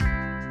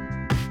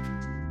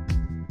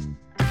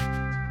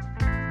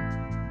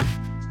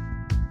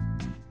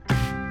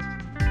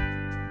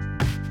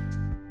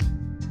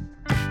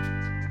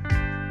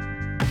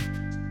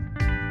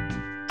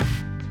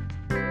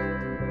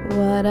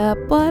What up,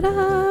 what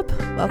up?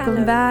 Welcome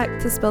Hello.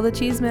 back to Spill the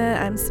Cheesemate.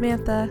 I'm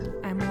Samantha.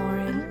 I'm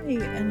Lauren.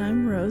 Hi, and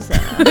I'm Rosa.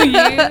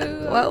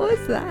 What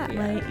was that?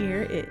 My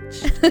ear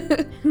itched.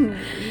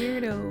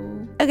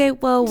 Weirdo. Okay,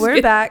 well,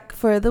 we're back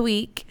for the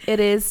week. It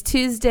is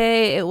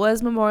Tuesday. It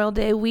was Memorial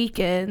Day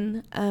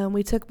weekend.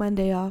 We took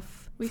Monday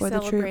off We for the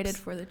celebrated troops.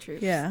 for the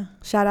troops. Yeah.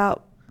 Shout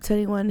out to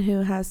anyone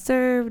who has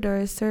served or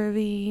is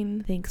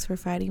serving. Thanks for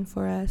fighting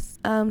for us.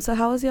 So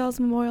how was y'all's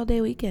Memorial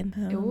Day weekend?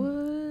 It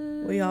was.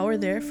 We all were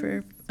there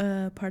for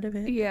part of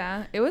it.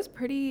 Yeah, it was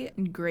pretty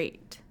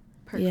great.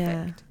 Perfect.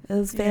 Yeah, it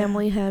was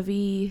family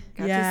heavy.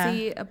 Got to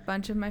see a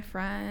bunch of my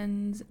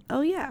friends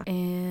Oh, yeah.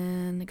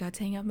 and got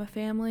to hang out with my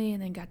family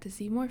and then got to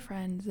see more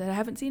friends that I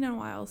haven't seen in a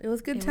while. It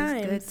was good It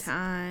times. was good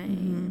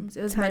times.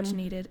 It was Time- much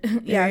needed.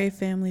 Very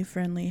family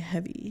friendly,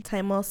 heavy.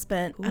 Time well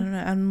spent. I don't know.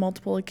 On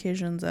multiple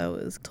occasions, I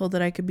was told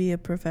that I could be a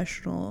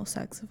professional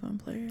saxophone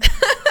player.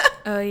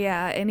 Oh,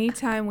 yeah.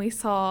 Anytime we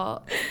saw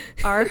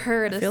or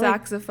heard a feel like-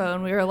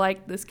 saxophone, we were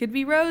like, this could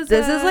be Rosa.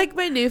 This is like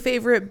my new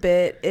favorite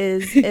bit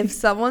is if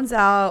someone's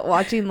out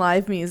watching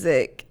live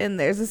music and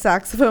there's a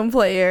saxophone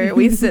player,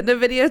 we send a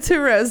video to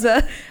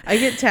Rosa I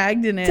get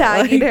tagged in it.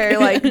 tagging her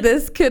like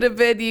this could have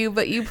been you,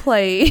 but you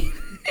play.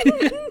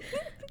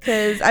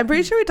 Because I'm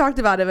pretty sure we talked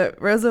about it,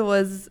 but Rosa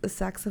was a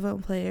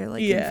saxophone player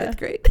like in 5th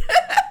grade.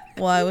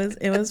 Well,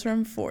 it was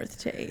from 4th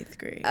to 8th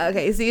grade.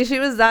 Okay, see, she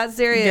was that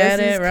serious. Get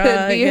This it right.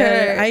 could be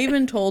her. I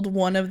even told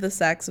one of the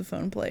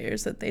saxophone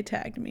players that they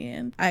tagged me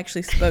in. I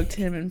actually spoke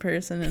to him in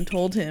person and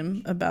told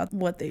him about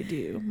what they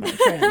do, my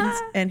friends,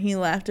 and he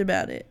laughed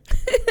about it.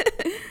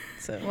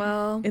 So,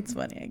 Well, it's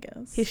funny, I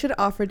guess. He should have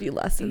offered you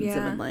lessons and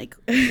Yeah. been like,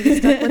 "You're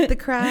stuck with the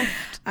craft."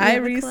 We I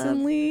have a club."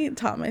 recently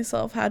taught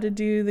myself how to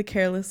do the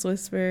Careless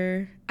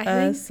Whisper I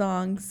think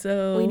song,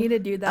 so we need to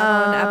do that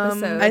on an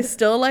episode. I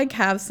still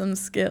have some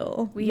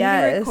skill. We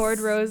Yes. need to record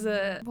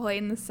Rosa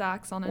playing the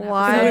sax on an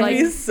Why? episode. It would Like,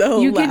 be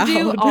so you loud. could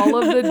do all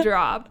of the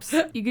drops.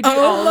 You could do Oh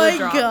all my the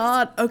drops.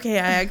 god. Okay,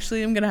 I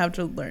actually am gonna have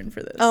to learn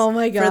for this. Oh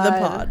my god. For the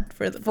pod.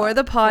 For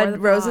the pod, For the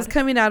Rose is pod.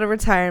 coming out of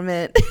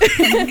retirement. For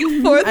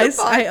the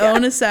I podcast.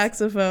 own a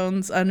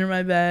saxophone's under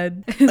my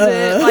bed. Is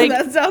it like-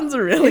 that sounds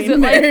really is it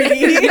like-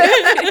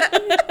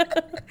 nerdy.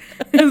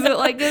 Is it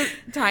like a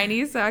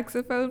tiny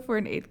saxophone for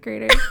an 8th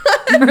grader?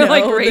 Or No,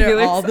 like regular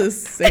they're all sax- the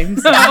same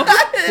size. have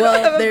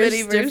Well, a there's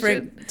mini version.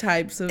 different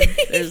types of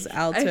there's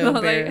alto, I thought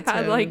they baritone.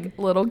 had like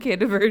little kid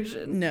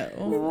version. No,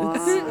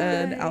 it's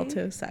an Why?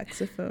 alto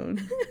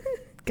saxophone.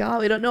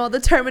 God, we don't know all the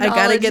I terminology.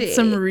 gotta get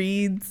some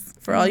reads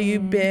for all you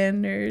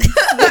band nerds.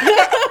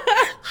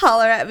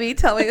 Holler at me.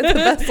 Tell me what the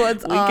best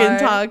ones We are. can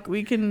talk.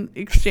 We can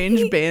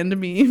exchange band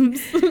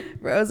memes.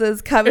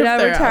 Rosa's coming If out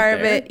of they're out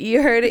retirement.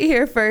 You heard it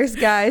here first,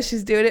 guys.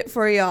 She's doing it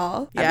for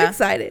y'all. I'm Yeah.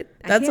 excited.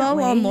 That's can't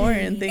all on wait.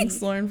 Lauren.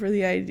 Thanks, Lauren, for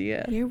the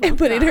idea. You're And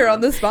putting her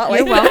on the spotlight.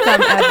 You're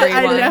welcome,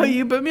 everyone. I know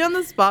you put me on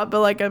the spot,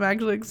 but I'm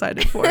actually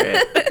excited for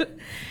it.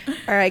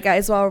 All right,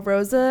 guys. While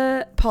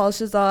Rosa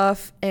polishes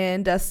off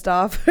and dusts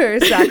off her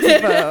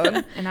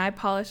saxophone. And I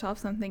polish off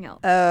something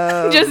else.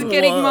 Oh, Just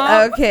kidding, Whoa.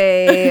 Mom.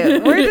 Okay,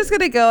 we're just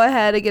gonna go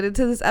ahead and get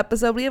into this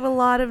episode. We have a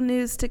lot of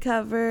news to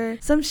cover,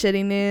 some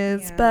shitty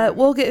news, Yeah. but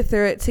we'll get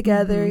through it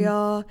together,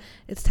 y'all.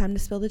 It's time to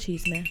spill the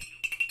cheese, man.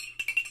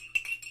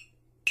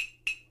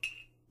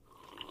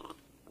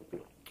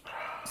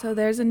 So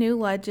there's a new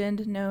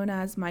legend known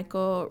as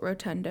Michael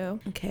Rotundo.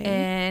 Okay.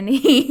 And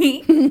he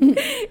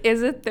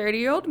is a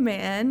 30-year-old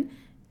man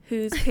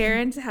whose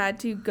parents had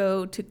to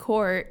go to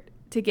court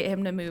to get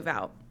him to move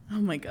out. Oh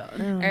my god.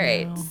 Oh, All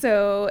right.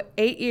 So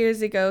 8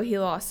 years ago, he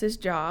lost his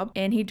job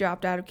and he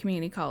dropped out of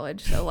community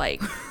college. So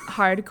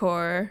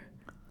hardcore.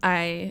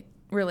 I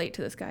relate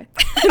to this guy.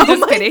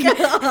 Just kidding.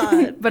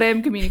 God. But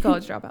I'm community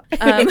college dropout.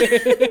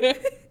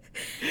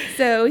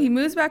 So he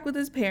moves back with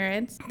his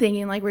parents,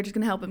 thinking we're just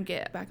gonna help him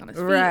get back on his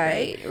feet.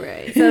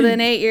 right. So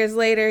then 8 years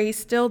later, he's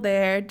still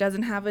there,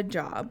 doesn't have a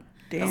job.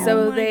 Damn.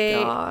 So Oh my they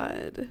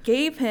God.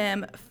 gave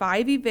him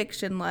 5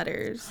 eviction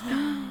letters,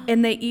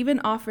 and they even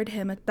offered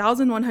him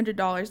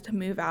 $1,100 to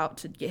move out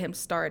to get him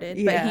started,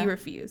 but Yeah. he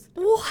refused.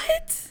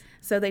 What?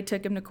 So they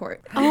took him to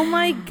court. Oh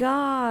my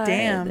God.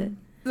 Damn.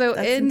 So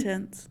That's in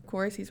intense. Of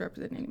course, he's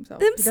representing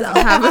himself. Himself.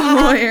 He doesn't have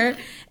a lawyer.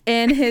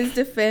 And his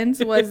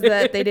defense was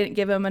that they didn't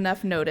give him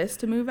enough notice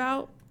to move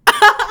out.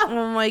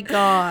 Oh my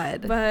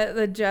God. But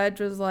the judge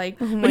was like,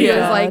 my he was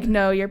God. like,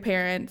 no, your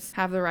parents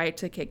have the right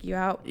to kick you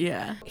out.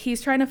 Yeah.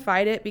 He's trying to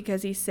fight it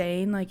because he's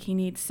saying he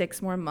needs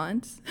 6 more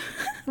months.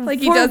 He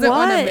For doesn't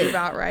want what? to move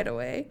out right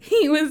away.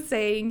 He was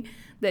saying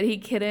that he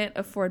couldn't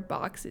afford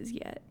boxes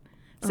yet.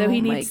 So Oh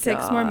he my needs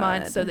 6 more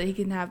months so God. that he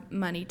can have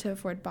money to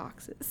afford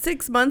boxes.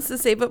 6 months to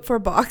save up for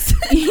boxes.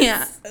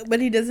 Yeah.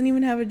 But he doesn't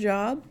even have a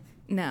job.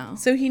 No.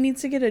 So he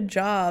needs to get a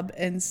job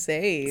and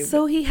save.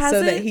 So he so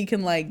hasn't- that he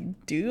can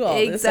do all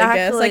this, I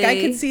guess. I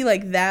Exactly. could see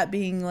that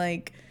being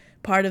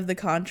part of the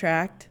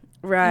contract.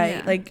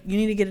 Right. Yeah. You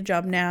need to get a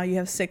job now. You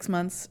have 6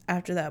 months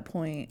after that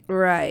point.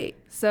 Right.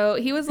 So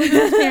he was living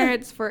with his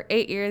parents for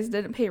 8 years,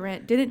 didn't pay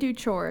rent, didn't do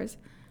chores.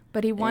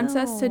 But he wants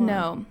us to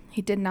know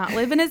he did not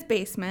live in his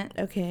basement.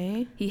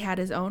 Okay. He had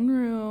his own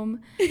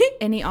room,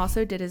 and he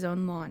also did his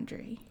own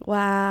laundry.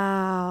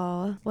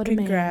 Wow. What a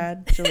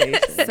man.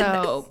 Congratulations.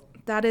 So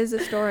that is the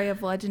story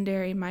of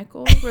legendary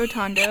Michael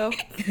Rotondo,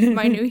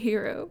 my new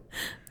hero.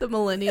 The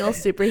millennial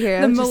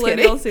superhero. The Just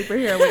millennial kidding.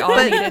 superhero we all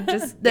needed.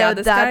 Just No,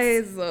 this guy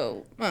that's- is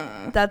so.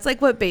 That's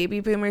like what baby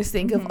boomers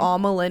think of all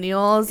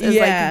millennials is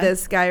Yeah. like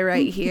this guy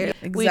right here.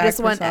 Exact We just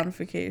want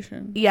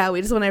personification. we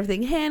just want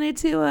everything handed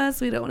to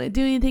us. We don't want to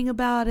do anything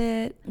about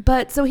it.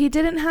 But so he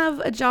didn't have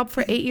a job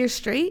for 8 years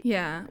straight?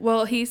 Yeah.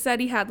 Well, he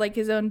said he had like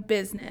his own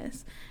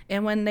business.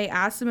 And when they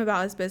asked him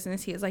about his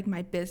business, he was like,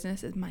 my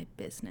business is my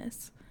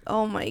business.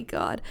 Oh my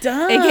God.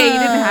 Dumb.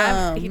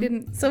 AKA he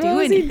didn't So do what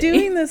was anything. he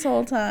doing this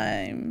whole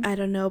time? I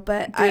don't know,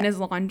 but Doing his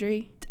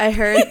laundry. I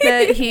heard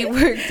that he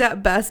worked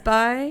at Best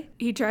Buy.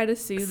 He tried to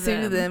sue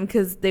Them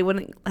because they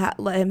wouldn't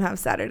let him have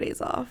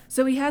Saturdays off.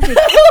 So he has a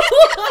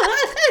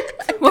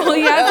well,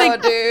 he has Oh, a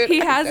dude. he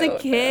has I a don't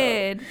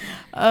kid,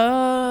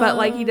 Oh, but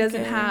like he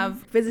doesn't okay. have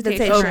visitation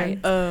Visitation.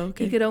 rights. Oh,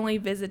 okay. He could only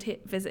visit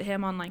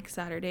him on like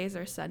Saturdays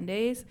or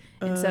Sundays,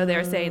 and so they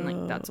were saying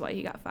like that's why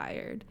he got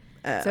fired.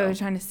 So Oh. he was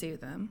trying to sue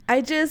them.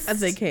 I just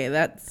That's okay.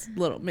 That's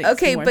little. Makes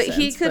okay, more but sense,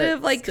 he could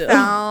have like still.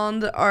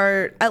 found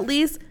or at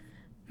least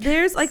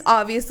there's like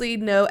obviously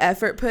no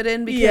effort put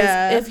in because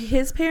Yeah. if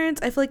his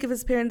parents, I feel like if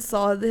his parents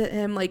saw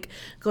him like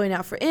going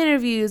out for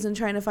interviews and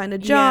trying to find a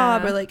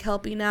job Yeah. or like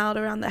helping out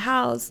around the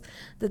house,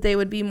 that they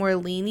would be more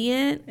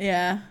lenient.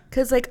 Yeah.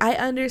 Because like I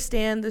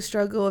understand the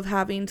struggle of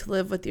having to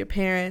live with your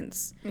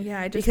parents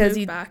Yeah, I just because moved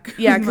you back.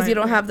 yeah because you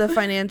don't have the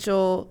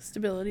financial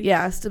Stability.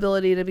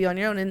 stability to be on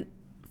your own, and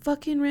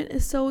fucking rent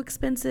is so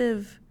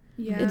expensive.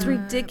 Yeah, It's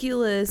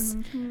ridiculous.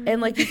 Mhm. And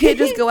like you can't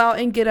just go out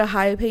and get a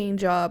high paying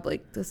job.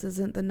 Like this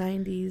isn't the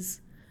 90s.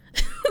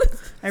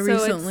 I So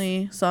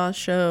recently saw a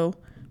show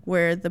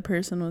where the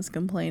person was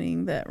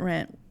complaining that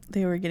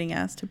they were getting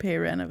asked to pay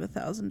rent of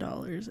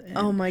 $1,000.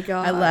 Oh my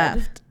God. I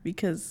laughed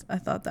because I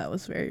thought that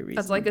was very reasonable.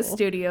 That's like a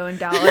studio in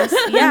Dallas.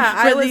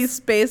 Yeah, For the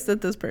space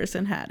that this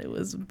person had, it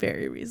was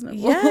very reasonable.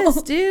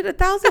 Yes, dude,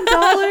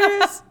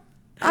 $1,000.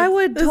 I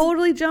would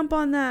totally jump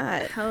on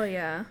that. Hell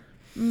yeah.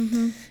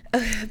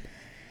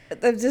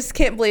 I just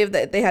can't believe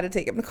that they had to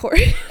take him to court.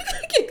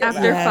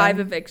 After Yeah. 5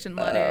 eviction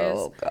letters.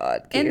 Oh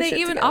God. Get And your they shit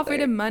even together. offered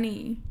him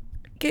money.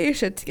 Get your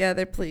shit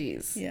together,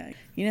 please. Yeah.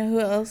 You know who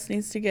else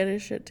needs to get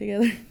his shit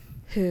together?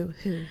 Who?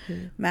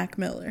 Mac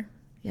Miller.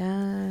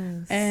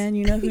 Yes. And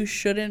you know who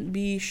shouldn't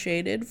be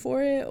shaded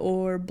for it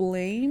or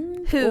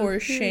blamed Who? or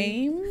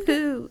shamed?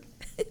 Who?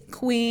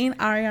 Queen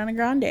Ariana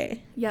Grande.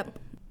 Yep.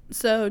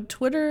 So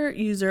Twitter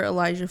user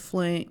Elijah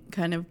Flint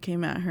kind of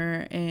came at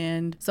her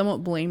and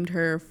somewhat blamed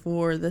her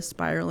for the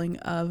spiraling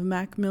of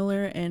Mac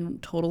Miller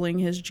and totaling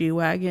his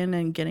G-Wagon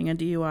and getting a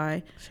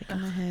DUI.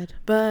 Shaking my head.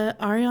 But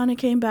Ariana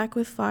came back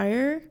with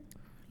fire,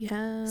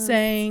 Yeah.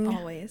 saying,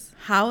 Always.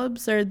 how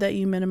absurd that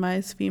you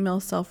minimize female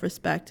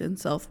self-respect and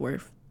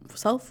self-worth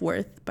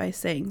by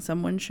saying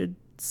someone should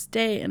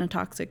stay in a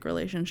toxic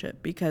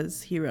relationship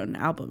because he wrote an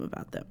album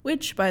about them.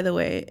 Which, by the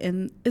way,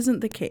 isn't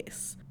the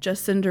case.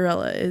 Just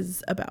Cinderella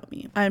is about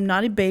me. I'm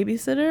not a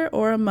babysitter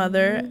or a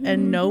mother,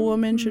 and no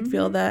woman should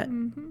feel that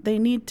they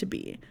need to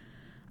be.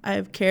 I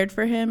have cared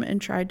for him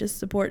and tried to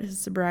support his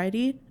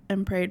sobriety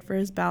and prayed for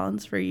his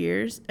balance for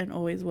years, and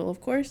always will, of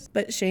course.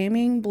 But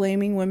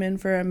blaming women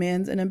for a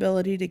man's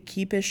inability to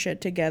keep his shit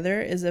together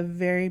is a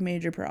very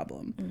major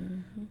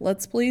problem.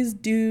 Let's please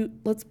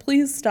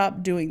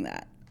stop doing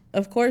that.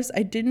 Of course,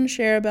 I didn't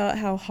share about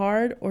how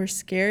hard or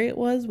scary it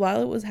was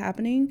while it was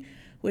happening,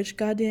 which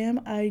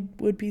goddamn, I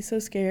would be so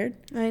scared.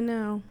 I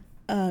know.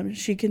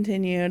 She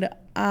continued,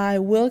 I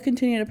will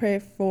continue to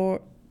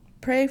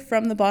pray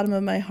from the bottom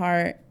of my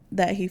heart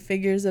that he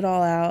figures it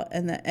all out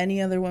and that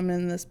any other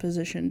woman in this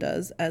position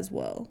does as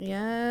well.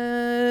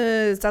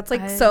 Yes. That's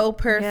like so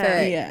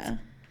perfect. Yeah.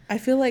 I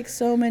feel like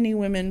so many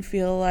women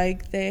feel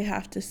like they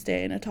have to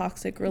stay in a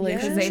toxic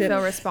relationship. Because they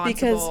feel responsible.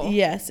 Because,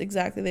 yes,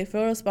 exactly. They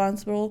feel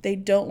responsible. They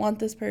don't want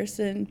this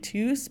person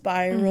to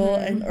spiral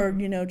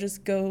or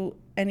just go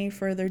any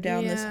further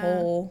down this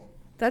hole.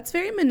 That's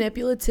very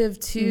manipulative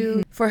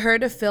too for her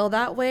to feel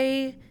that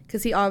way,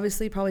 because he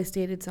obviously probably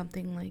stated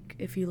something like,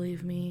 if you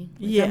leave me,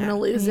 I'm gonna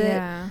lose it.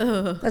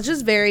 Ugh. That's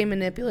just very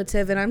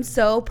manipulative, and I'm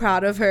so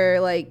proud of her.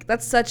 Like,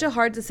 that's such a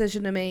hard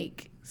decision to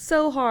make.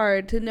 So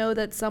hard to know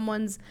that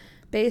someone's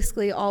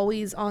basically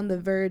always on the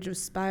verge of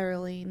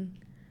spiraling.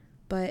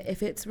 But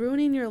if it's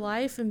ruining your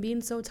life and being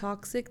so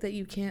toxic that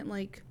you can't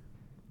like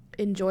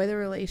enjoy the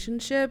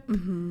relationship,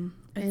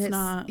 It's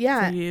not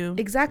for you.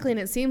 Exactly. And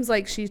it seems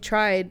like she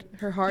tried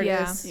her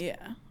hardest.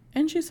 Yeah.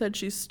 And she said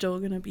she's still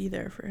going to be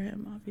there for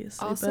him,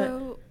 obviously.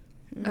 Also,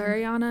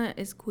 Ariana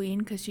is queen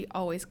because she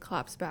always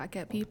claps back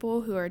at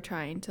people who are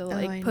trying to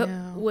I put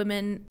know.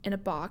 women in a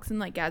box and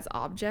like as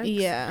objects.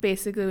 Yeah.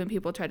 Basically, when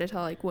people try to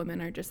tell like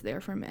women are just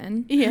there for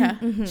men, yeah.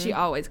 she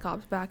always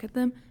claps back at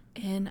them,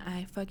 and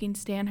I fucking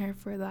stan her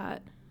for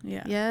that.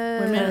 Yeah.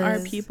 Yes. Women are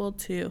people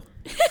too.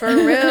 For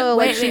real.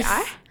 Like Wait, she's,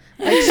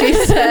 Like she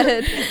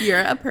said, you're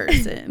a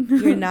person.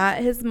 you're not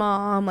his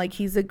mom. Like,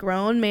 he's a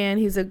grown man.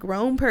 He's a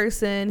grown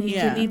person. He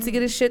Yeah. needs to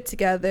get his shit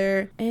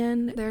together.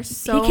 And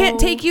There's he can't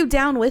take you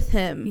down with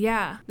him.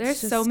 Yeah, there's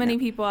It's so just many not-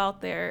 people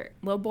out there,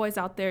 little boys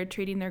out there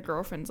treating their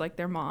girlfriends like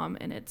their mom,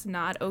 and it's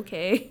not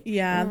okay.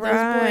 Yeah,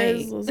 Right.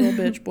 those little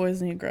bitch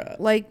boys need to grow up.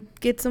 Like,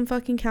 get some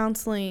fucking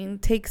counseling.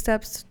 Take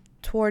steps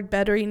toward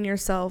bettering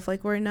yourself.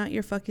 Like, we're not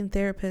your fucking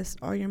therapist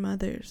or your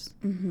mothers.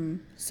 Mm-hmm.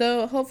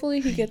 So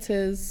hopefully he gets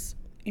his,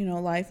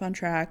 life on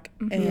track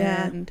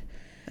Yeah. and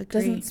Agree.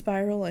 doesn't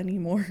spiral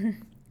anymore.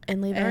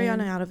 And leave And-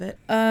 Ariana out of it.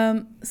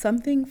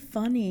 Something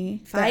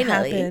funny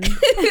Finally. that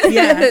happened.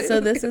 Yeah, so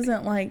this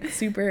isn't like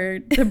super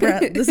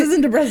depressing. This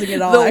isn't depressing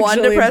at all. The one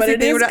actually, depressing but it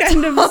thing is we're not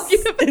kind of.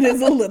 talking about. It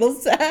is a little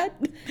sad.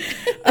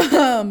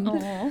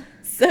 Aw.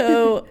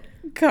 So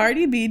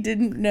Cardi B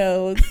didn't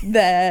know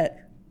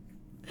that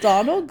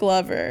Donald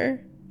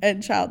Glover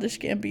and Childish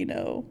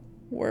Gambino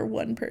were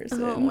one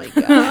person. Oh my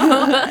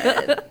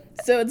god.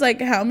 So it's like,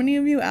 how many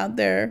of you out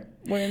there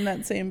were in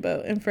that same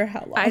boat, and for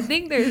how long? I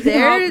think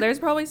there's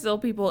probably still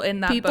people in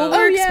that People boat.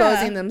 were Oh, yeah.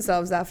 exposing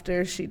themselves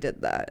after she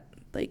did that.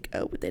 Like,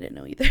 oh, they didn't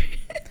know either.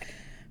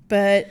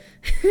 But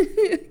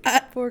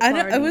Poor I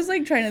Cardi. was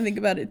like trying to think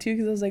about it too,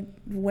 because I was like,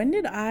 when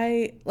did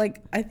I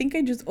think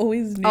I just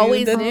always knew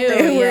Always that knew,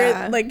 they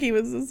yeah. were like he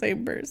was the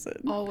same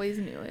person. Always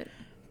knew it.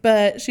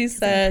 But she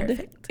said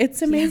perfect.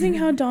 it's amazing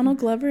how Donald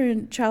Glover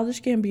and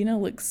Childish Gambino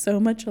look so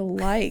much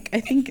alike. I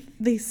think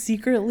they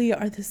secretly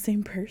are the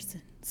same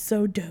person.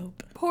 So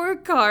dope. Poor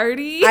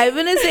Cardi. I'm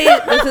gonna say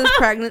this is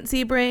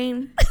pregnancy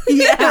brain.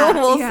 Yeah,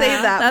 we'll yeah. say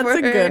that. That's for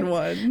a her. good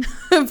one.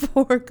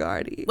 Poor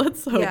Cardi.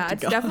 Let's hope. Yeah, to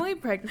it's God. definitely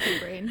pregnancy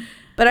brain.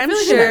 But I'm It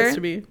has sure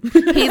to be.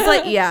 he's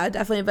like, yeah,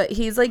 definitely. But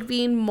he's like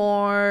being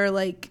more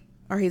like,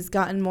 or he's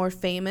gotten more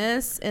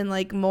famous and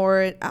like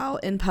more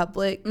out in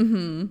public,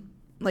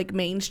 like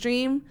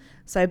mainstream.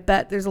 So I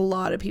bet there's a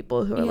lot of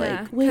people who are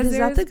Yeah, like, wait, 'cause is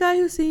that the there's- guy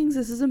who sings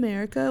 "This Is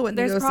America" when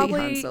they There's go see Han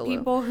probably Solo?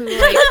 people who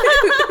like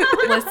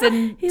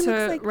listen He looks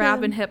to like rap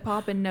him. and hip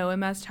hop and know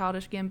him as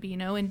Childish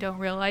Gambino and don't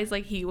realize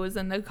like he was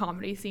in the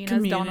comedy scene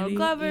as Donald Community.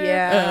 Glover.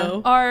 Yeah.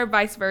 Oh. Or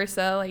vice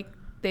versa. Like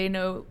they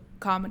know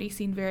comedy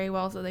scene very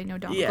well, so they know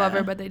Donald Yeah.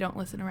 Glover, but they don't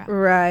listen to rap.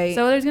 Right.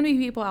 So there's gonna be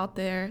people out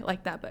there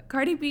like that, but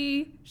Cardi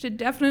B should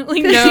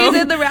definitely know.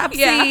 she's in the rap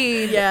Yeah.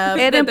 scene. Yeah.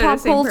 And in That they're pop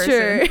the same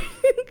culture. person.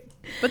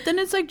 But then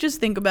it's like, just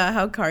think about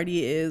how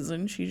Cardi is,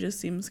 and she just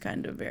seems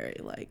kind of very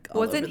like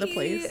all Wasn't over the he-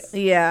 place.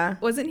 Yeah.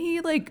 Wasn't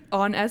he like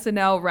on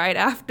SNL right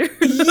after?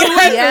 Yes.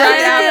 right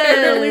after.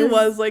 It literally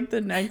was like the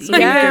next week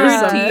Yeah. or They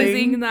were something.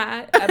 teasing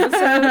that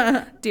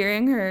episode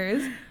during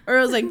hers. Or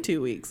it was like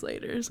 2 weeks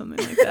later or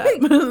something like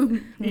that. Oh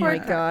Yeah. my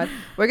god.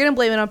 We're gonna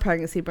blame it on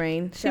pregnancy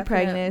brain. She's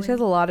pregnant. She has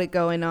a lot of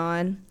going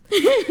on.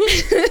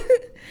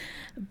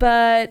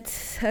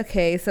 But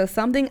okay, so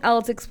something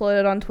else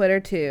exploded on Twitter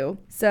too.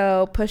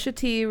 So Pusha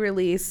T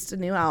released a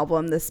new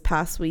album this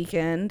past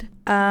weekend.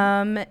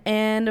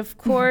 And of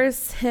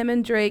course, him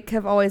and Drake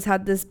have always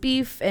had this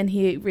beef, and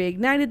he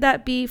reignited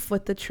that beef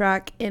with the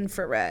track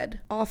Infrared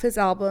off his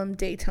album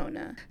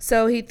Daytona.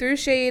 So he threw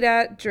shade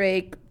at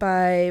Drake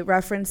by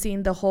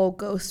referencing the whole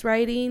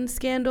ghostwriting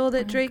scandal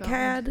that Drake God.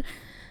 had.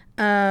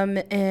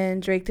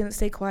 And Drake didn't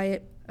stay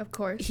quiet. Of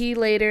course. He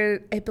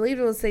later, I believe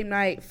it was the same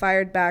night,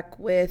 fired back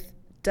with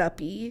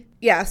Duppy.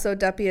 Yeah, so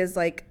Duppy is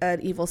like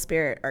an evil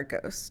spirit or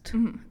ghost.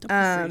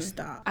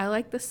 Stop. I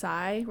like the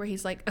sigh where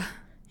he's like, "Ugh,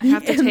 I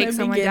have to In take the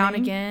someone down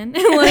again.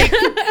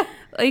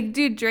 like,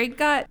 dude, Drake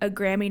got a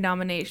Grammy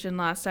nomination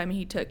last time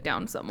he took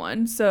down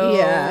someone. So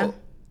Yeah.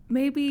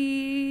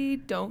 maybe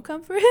don't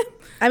come for him.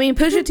 I mean,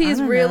 Pusha T I is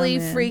don't know, really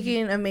man.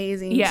 freaking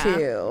amazing Yeah.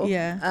 too.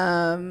 Yeah.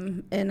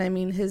 And I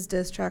mean, his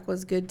diss track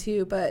was good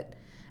too, but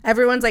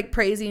everyone's like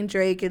praising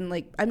Drake, and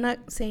like, I'm not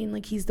saying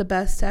like he's the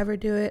best to ever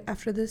do it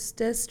after this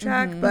diss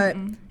track, but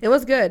it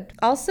was good.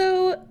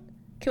 Also,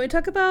 can we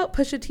talk about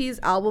Pusha T's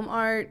album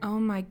art? Oh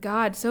my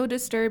God, so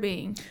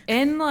disturbing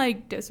and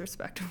like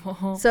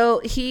disrespectful.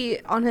 So he,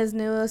 on his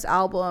newest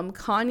album,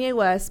 Kanye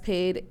West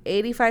paid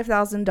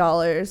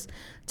 $85,000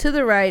 to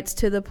the rights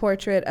to the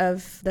portrait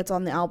of that's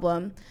on the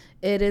album.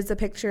 It is a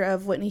picture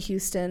of Whitney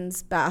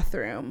Houston's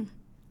bathroom.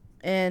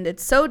 And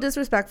it's so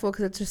disrespectful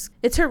because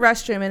it's her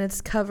restroom and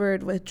it's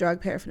covered with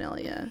drug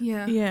paraphernalia.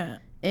 Yeah. Yeah.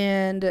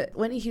 And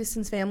Whitney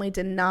Houston's family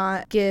did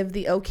not give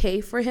the okay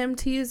for him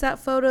to use that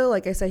photo.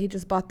 Like I said, he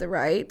just bought the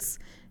rights,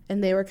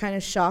 and they were kind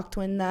of shocked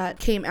when that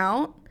came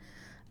out.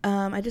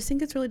 I just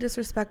think it's really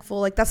disrespectful.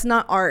 Like, that's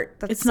not art.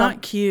 It's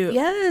not cute.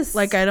 Yes.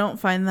 Like, I don't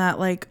find that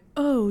like,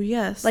 oh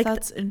yes, Like,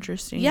 that's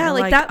interesting. yeah, Or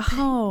like that-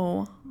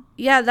 Oh.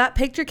 Yeah, that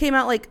picture came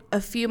out like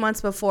a few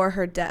months before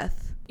her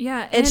death.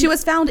 Yeah. And she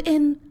was found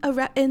in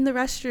in the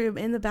restroom,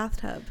 in the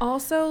bathtub.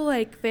 also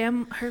like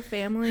her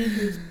family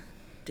who's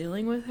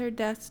dealing with her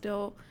death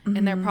still,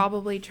 and they're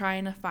probably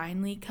trying to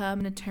finally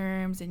come to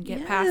terms and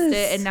get past it,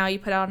 Yes. and now you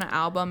put out an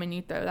album and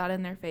you throw that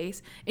in their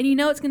face, and you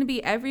know it's going to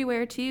be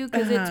everywhere too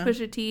because it's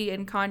Pusha T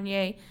and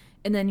Kanye,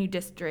 and then you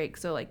diss Drake,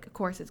 so like of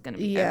course it's going to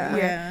be Yeah.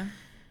 everywhere. Yeah.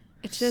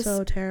 It's just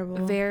so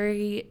terrible.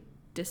 very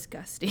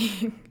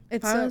disgusting. If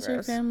It's I so was her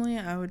gross. family,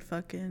 I would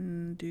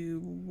fucking do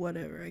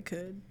whatever I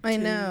could. I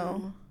to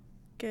know.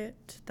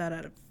 Get that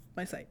out of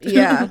my sight.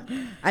 Yeah.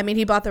 I mean,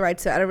 he bought the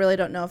rights to it. I really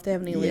don't know if they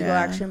have any legal Yeah.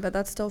 action, but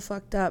that's still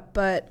fucked up.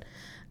 But,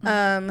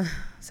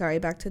 sorry,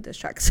 back to diss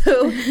track.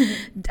 So,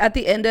 at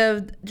the end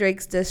of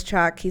Drake's diss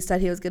track, he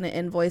said he was going to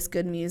invoice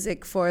Good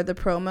Music for the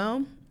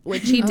promo,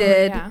 which he Oh,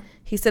 did. yeah.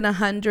 He sent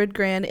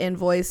 $100,000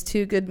 invoice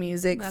to Good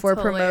Music That's for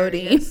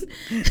promoting hilarious.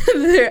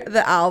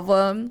 the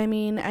album. I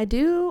mean, I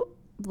do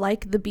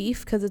like the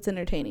beef because it's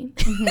entertaining.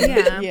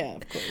 Yeah. Yeah,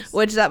 of course.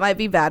 Which that might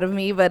be bad of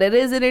me, but it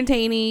is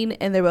entertaining,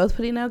 and they're both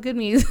putting out good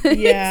music.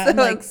 Yeah, So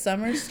like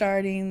summer's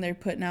starting, they're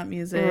putting out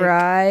music.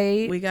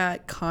 right. We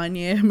got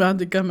Kanye about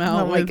to come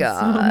out Oh my with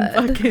God.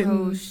 some fucking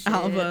Oh, shit.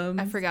 album.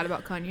 I forgot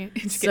about Kanye.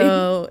 Just kidding.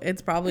 So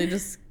it's probably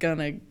just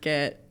gonna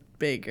get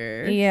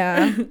bigger.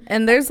 Yeah,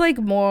 and there's like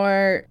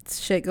more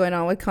shit going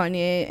on with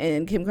Kanye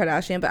and Kim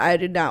Kardashian, but I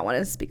do not want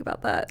to speak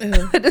about that.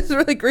 Ugh. I just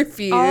really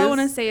refuse. All I want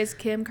to say is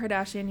Kim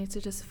Kardashian needs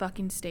to just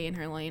fucking stay in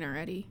her lane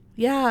already.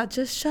 Yeah,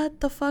 just shut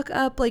the fuck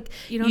up. Like,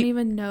 You don't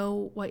even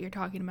know what you're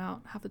talking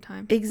about half the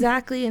time.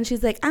 exactly. And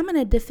she's like, I'm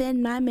gonna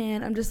defend my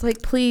man. I'm just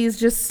like, please,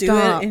 just Do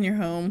stop. it in your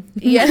home.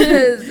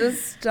 Yes,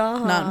 just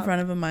stop. Not in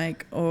front of a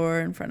mic or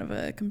in front of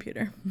a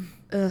computer.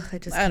 Ugh, I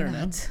just I don't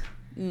cannot.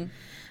 know.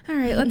 All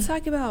right, let's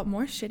talk about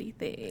more shitty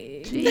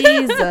things.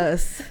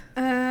 Jesus.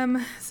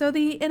 So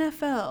the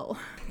NFL,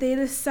 they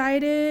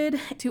decided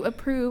to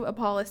approve a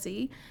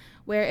policy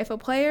where if a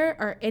player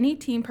or any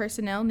team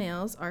personnel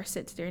kneels or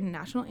sits during the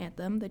national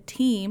anthem, the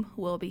team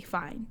will be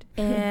fined.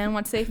 And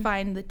once they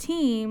fine the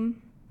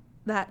team,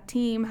 that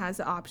team has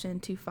the option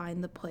to fine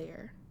the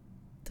player.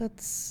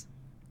 That's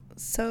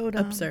so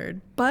dumb.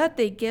 Absurd. But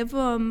they give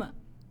them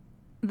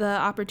the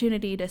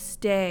opportunity to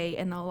stay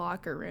in the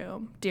locker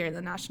room during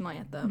the national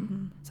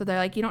anthem. So they're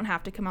like, you don't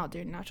have to come out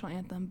during the national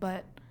anthem,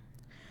 but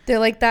They're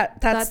like that's the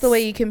That's-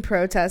 way you can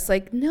protest.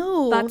 Like,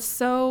 no, that's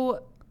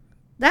so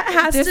that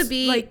has to dis-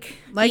 be like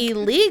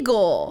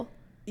illegal.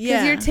 Because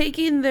Yeah. you're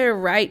taking their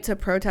right to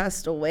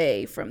protest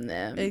away from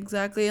them.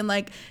 Exactly. And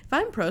like, if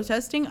I'm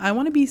protesting, I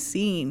want to be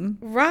seen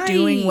Right.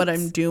 doing what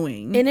I'm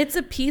doing. And it's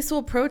a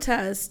peaceful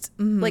protest.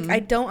 Like, I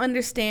don't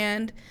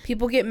understand.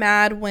 People get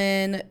mad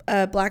when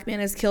a black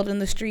man is killed in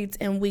the streets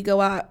and we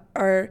go out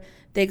or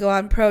they go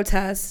out and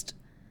protest.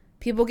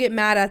 People get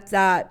mad at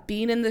that,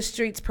 being in the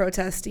streets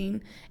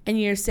protesting, and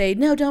you say,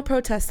 no, don't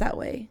protest that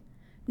way.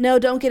 No,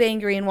 don't get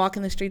angry and walk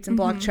in the streets and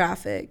block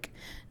traffic.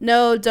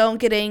 No, don't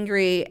get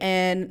angry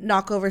and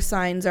knock over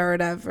signs or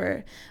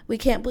whatever. We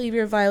can't believe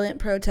you're violent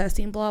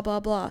protesting, blah, blah,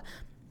 blah.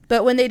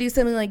 But when they do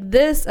something like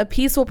this, a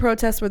peaceful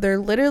protest where they're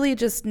literally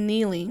just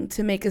kneeling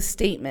to make a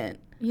statement,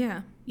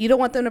 yeah. you don't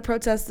want them to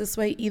protest this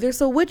way either.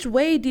 So which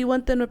way do you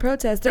want them to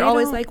protest? They're They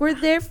always don't- like, we're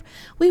there.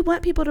 We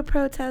want people to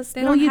protest.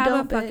 They No, don't you have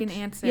don't, a fucking bitch.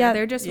 answer. Yeah,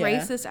 They're just Yeah.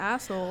 racist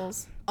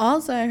assholes.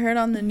 Also, I heard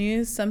on the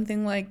news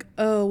something like,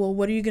 oh, well,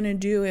 what are you going to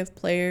do if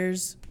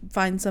players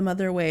find some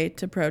other way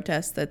to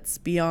protest that's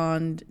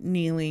beyond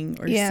kneeling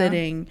or Yeah.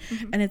 sitting?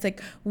 And it's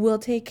like, we'll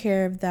take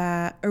care of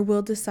that, or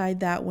we'll decide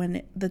that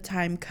when the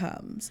time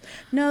comes.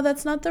 No,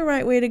 that's not the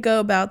right way to go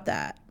about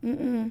that.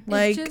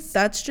 Like, just-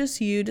 that's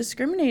just you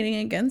discriminating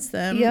against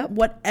them, Yep.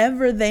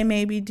 whatever they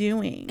may be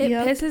doing. It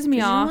Yep. pisses me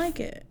 'Cause you off don't like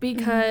it.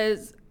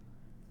 because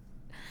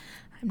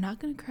I'm not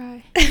gonna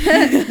cry.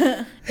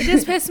 It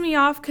just pissed me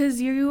off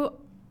because you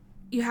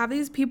have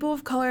these people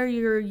of color.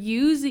 You're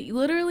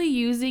literally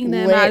using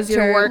them as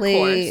your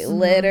workhorse.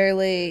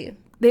 Literally.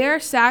 They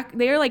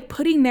are like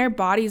putting their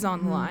bodies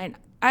on the line.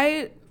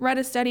 I read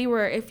a study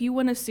where if you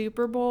win a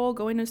Super Bowl,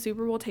 going to a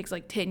Super Bowl takes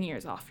like 10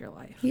 years off your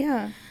life.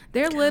 Yeah.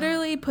 They're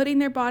literally putting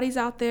their bodies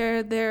out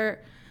there.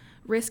 They're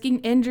risking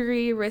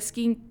injury,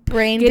 risking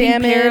Brain getting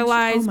damage.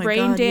 paralyzed, Oh my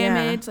brain God, yeah.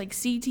 damage, like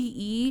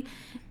CTE.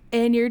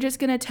 And you're just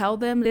going to tell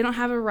them they don't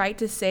have a right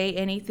to say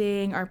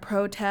anything or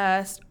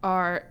protest,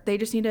 or they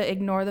just need to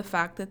ignore the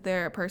fact that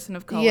they're a person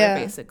of color, Yeah.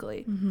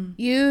 basically.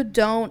 You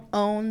don't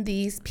own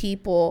these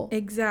people.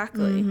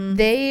 Exactly.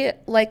 They,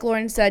 like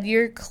Lauren said,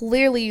 you're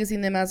clearly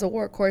using them as a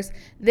workhorse.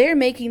 They're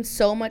making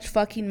so much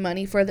fucking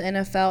money for the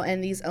NFL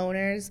and these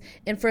owners.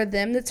 And for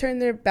them to turn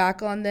their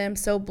back on them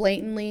so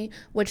blatantly,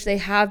 which they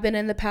have been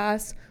in the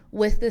past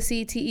with the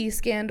CTE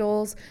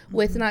scandals,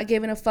 with not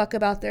giving a fuck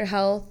about their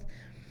health.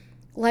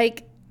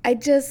 Like, I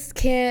just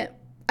can't.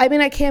 I mean,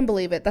 I can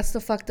believe it. That's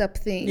the fucked up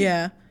thing.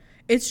 Yeah.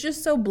 It's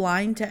just so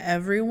blind to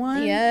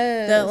everyone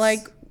Yes. that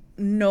like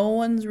no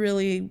one's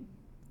really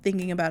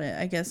thinking about it,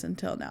 I guess,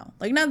 until now.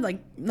 Like not Right.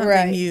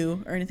 saying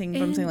you or anything,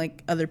 but I'm saying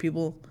like other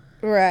people.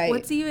 Right.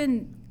 What's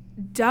even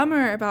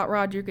dumber about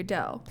Roger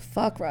Goodell?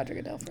 Fuck Roger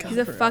Goodell. He's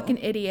a for real. fucking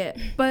idiot.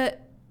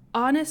 But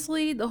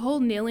honestly, the whole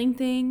kneeling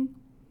thing,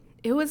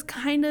 it was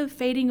kind of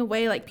fading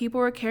away. Like, people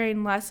were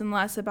caring less and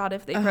less about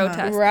if they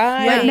protest.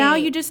 Right. But now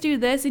you just do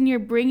this and you're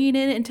bringing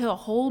it into a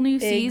whole new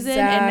season.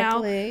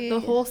 Exactly. And now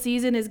the whole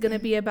season is going to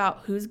be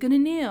about who's going to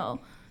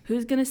kneel,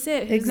 who's going to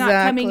sit, who's not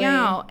coming Exactly.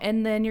 out.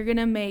 And then you're going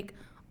to make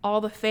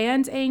all the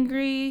fans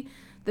angry,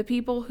 the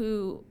people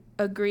who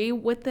agree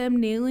with them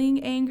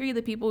kneeling angry.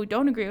 The people who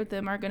don't agree with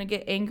them are going to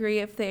get angry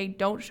if they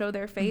don't show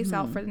their face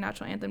out for the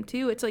national anthem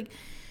too. It's like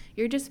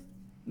you're just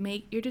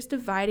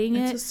dividing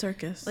it. It's a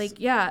circus. Like,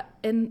 yeah,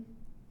 and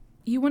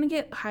you want to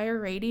get higher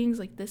ratings.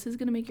 Like, this is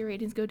going to make your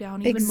ratings go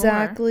down even more.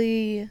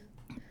 Exactly.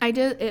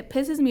 It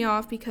pisses me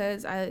off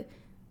because I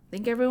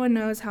think everyone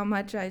knows how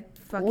much I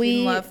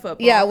fucking love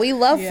football. Yeah, we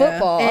love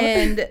football.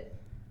 And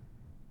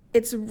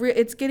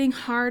it's getting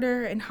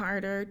harder and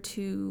harder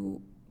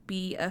to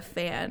be a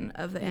fan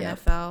of the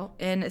NFL,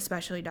 and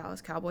especially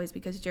Dallas Cowboys,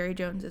 because Jerry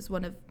Jones is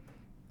one of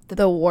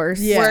the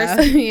worst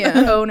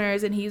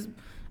owners, and he's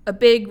a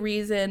big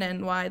reason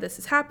and why this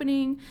is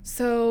happening.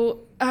 So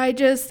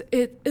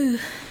it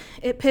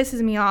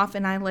pisses me off,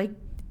 and I like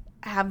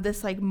have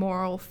this like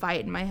moral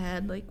fight in my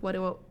head, like what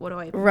do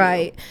I do?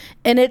 Right.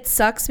 And it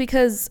sucks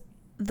because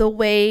the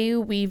way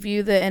we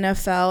view the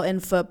NFL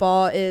and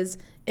football is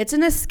it's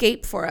an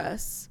escape for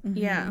us.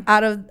 Yeah.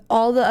 Out of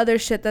all the other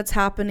shit that's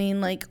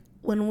happening, like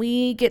when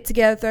we get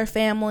together with our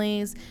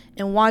families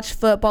and watch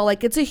football,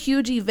 like it's a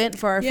huge event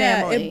for our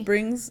family. It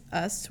brings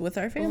us with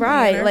our family,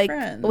 right? And our like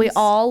friends. We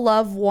all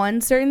love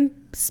one certain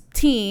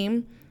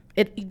team.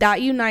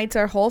 That unites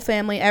our whole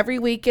family. Every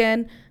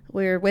weekend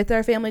we're with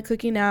our family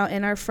cooking out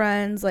and our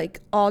friends, like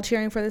all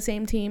cheering for the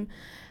same team.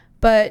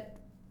 But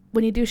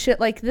when you do shit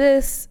like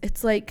this,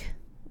 it's like,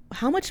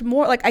 how much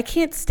more? Like I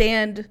can't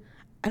stand.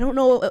 I don't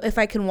know if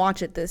I can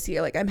watch it this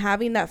year. Like I'm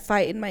having that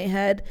fight in my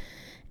head,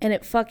 and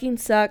it fucking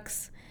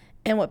sucks.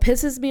 And what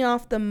pisses me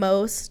off the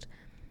most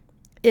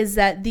is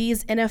that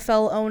these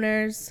NFL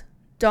owners,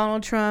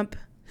 Donald Trump,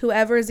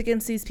 whoever is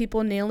against these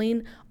people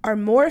kneeling, are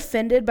more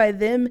offended by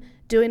them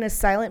doing a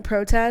silent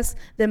protest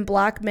than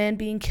black men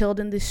being killed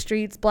in the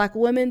streets, black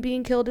women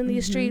being killed in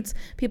these streets,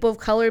 people of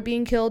color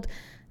being killed.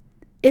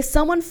 If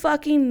someone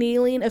fucking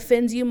kneeling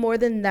offends you more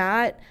than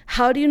that,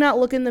 how do you not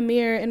look in the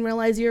mirror and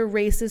realize you're a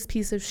racist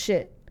piece of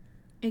shit?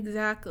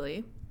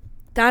 Exactly.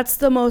 That's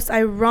the most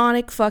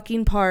ironic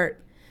fucking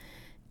part.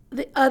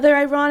 The other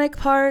ironic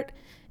part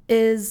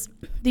is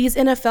these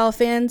NFL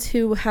fans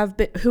who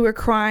were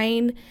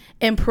crying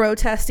and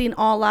protesting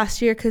all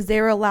last year because they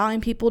were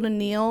allowing people to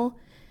kneel.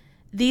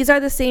 These are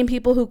the same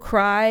people who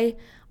cry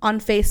on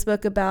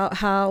Facebook about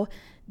how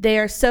they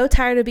are so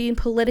tired of being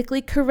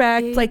politically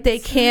correct. Like they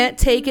can't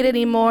take it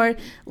anymore.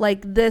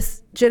 Like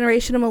this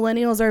generation of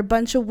millennials are a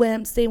bunch of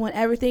wimps. They want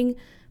everything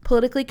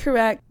politically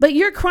correct. But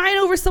you're crying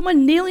over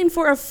someone kneeling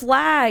for a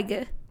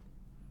flag.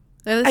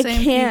 They're the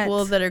same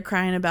people that are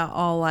crying about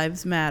all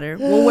lives matter.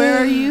 Well, where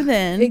are you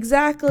then?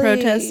 Exactly.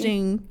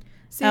 Protesting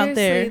out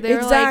there.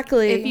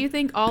 Exactly. Like, if you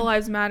think all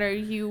lives matter,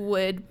 you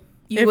would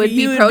be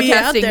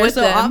protesting with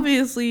them. So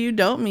obviously you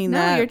don't mean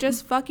that. No, you're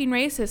just fucking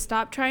racist.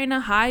 Stop trying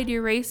to hide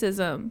your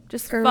racism.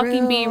 Just For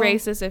fucking be real.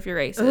 racist if you're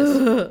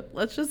racist.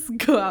 Let's just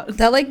go out.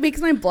 That like makes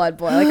my blood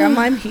boil. Like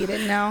I'm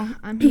heated now.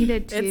 I'm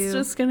heated too. It's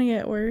just gonna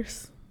get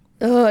worse.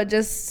 Oh,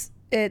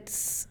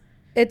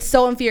 it's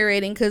so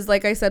infuriating because,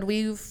 like I said,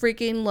 we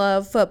freaking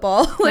love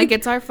football. like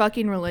it's our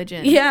fucking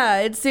religion.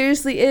 Yeah, it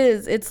seriously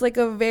is. It's like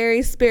a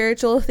very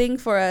spiritual thing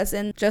for us.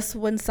 And just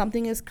when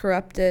something is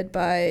corrupted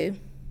by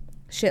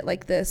shit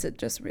like this, it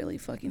just really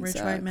fucking Rich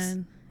sucks. white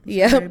men.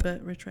 Yeah,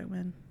 But rich white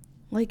men.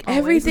 like Always.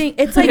 everything.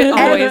 It's like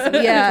always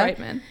yeah. right,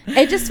 man.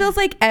 It just feels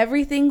like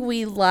everything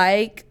we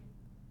like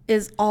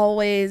is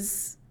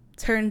always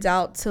turns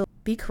out to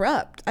be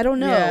corrupt. I don't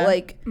know. Yeah.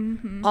 Like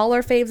all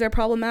our faves are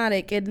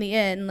problematic in the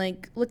end.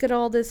 Like look at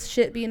all this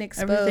shit being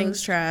exposed.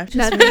 Everything's trash.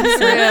 Nothing's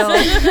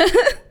real.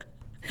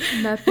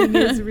 Nothing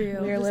is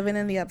real. We're living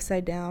in the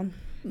upside down.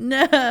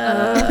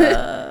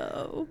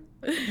 No.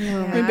 We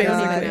my basically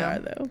God. are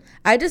though.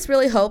 I just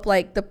really hope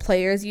like the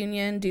players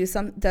union does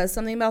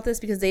something about this,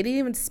 because they didn't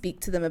even speak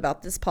to them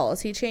about this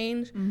policy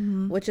change,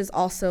 which is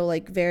also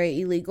like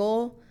very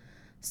illegal.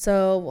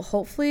 So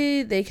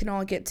hopefully they can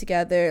all get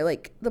together.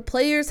 Like the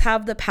players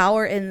have the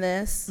power in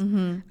this.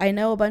 I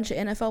know a bunch of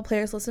NFL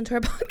players listen to our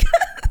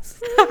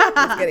podcast.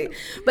 Just kidding.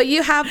 But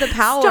you have the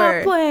power.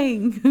 Stop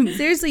playing.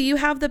 Seriously, you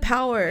have the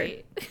power.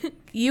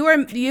 You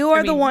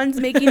are the ones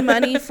making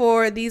money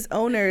for these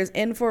owners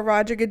and for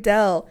Roger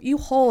Goodell. You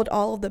hold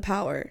all of the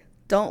power.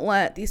 Don't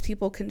let these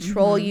people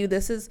control you.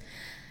 This is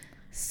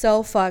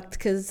so fucked,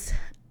 because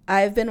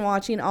I've been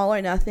watching All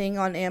or Nothing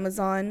on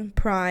Amazon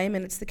Prime,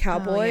 and it's the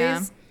Cowboys.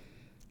 yeah.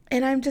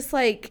 And I'm just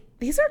like,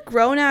 these are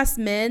grown-ass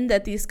men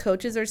that these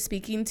coaches are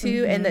speaking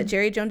to and that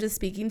Jerry Jones is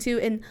speaking to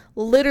and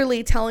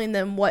literally telling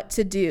them what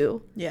to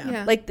do.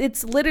 Yeah. Like,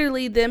 it's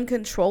literally them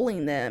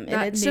controlling them. And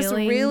Not it's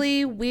kneeling. just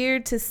really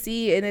weird to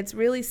see. And it's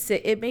really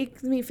sick. It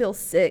makes me feel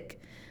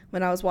sick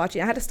when I was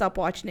watching. I had to stop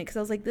watching it because I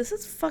was like, this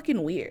is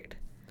fucking weird.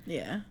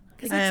 Yeah.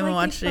 'Cause I it's haven't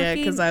like watched they it yet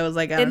because I was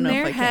like, I don't in know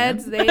their if I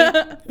heads, can.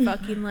 they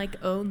fucking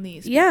like own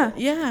these. Yeah.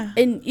 Yeah.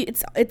 And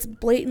it's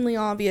blatantly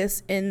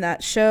obvious in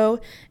that show,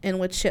 and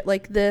with shit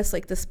like this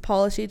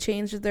policy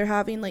change that they're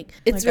having, like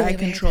it's Like, really I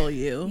control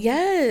you.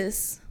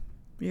 Yes.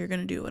 You're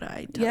gonna do what I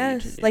tell you to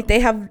Yes. do. Like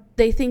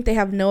they think they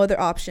have no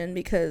other option,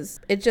 because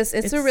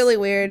it's a really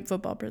weird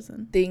football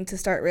prison. thing to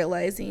start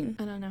realizing.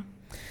 I don't know.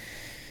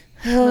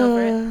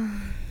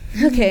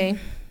 Okay.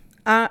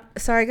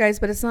 Sorry guys,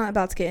 but it's not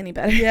about to get any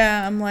better.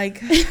 Yeah, I'm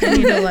like, I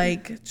need to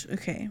like,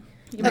 okay.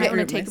 You might want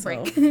to Regroup take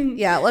myself. a break.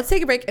 Yeah, let's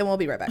take a break and we'll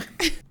be right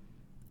back.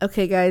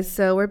 Okay, guys,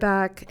 so we're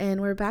back and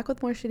we're back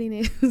with more shitty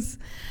news.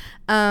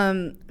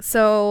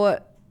 So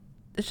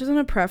I just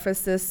want to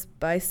preface this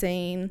by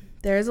saying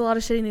there's a lot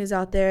of shitty news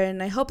out there,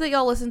 and I hope that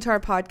y'all listen to our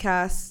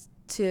podcast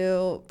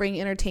to bring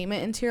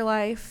entertainment into your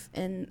life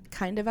and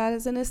kind of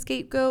as an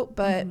scapegoat,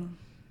 but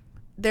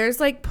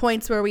there's like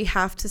points where we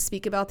have to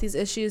speak about these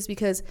issues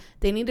because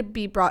they need to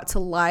be brought to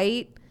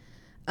light,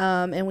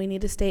 and we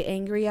need to stay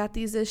angry at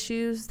these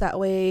issues. That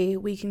way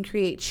we can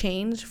create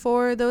change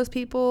for those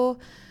people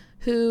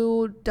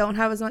who don't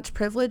have as much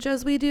privilege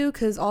as we do,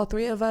 because all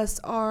three of us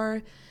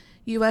are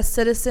U.S.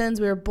 citizens.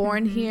 We were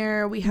born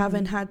here. We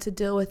haven't had to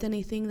deal with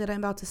anything that I'm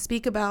about to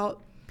speak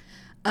about.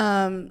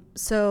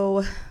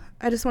 So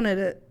I just wanted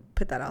to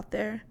put that out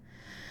there.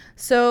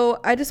 So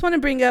I just want to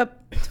bring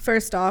up,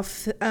 first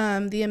off,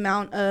 the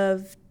amount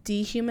of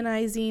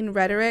dehumanizing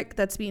rhetoric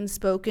that's being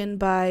spoken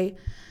by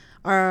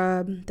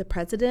the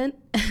president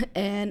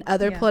and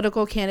other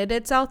political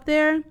candidates out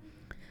there.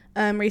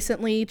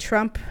 Recently,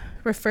 Trump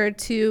referred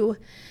to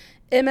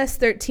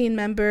MS-13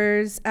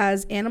 members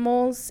as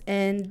animals,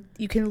 and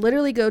you can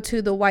literally go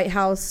to the White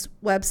House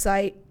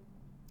website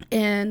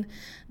and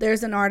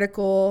there's an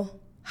article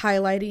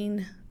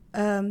highlighting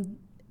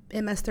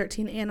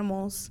MS-13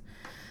 animals.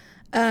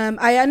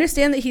 I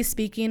understand that he's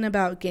speaking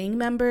about gang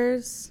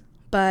members,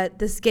 but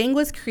this gang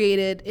was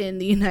created in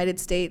the United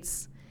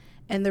States,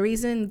 and the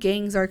reason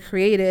gangs are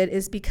created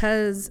is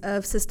because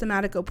of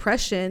systematic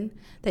oppression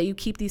that you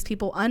keep these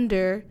people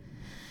under.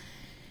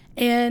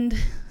 And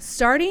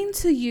starting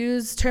to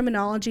use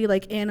terminology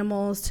like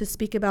animals to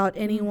speak about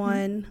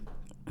anyone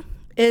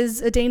is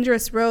a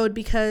dangerous road,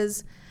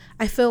 because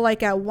I feel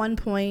like at one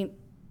point,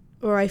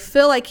 or I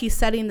feel like he's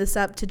setting this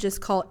up to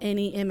just call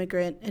any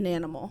immigrant an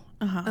animal.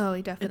 Oh,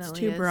 he definitely It's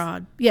too is.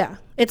 broad. Yeah,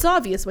 it's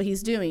obvious what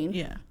he's doing.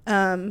 Yeah.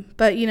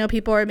 But, you know,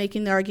 people are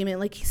making the argument,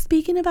 like, he's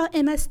speaking about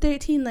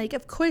MS-13, like,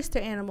 of course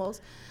they're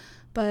animals.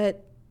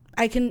 But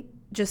I can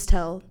just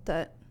tell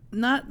that.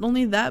 Not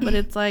only that, but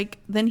it's like,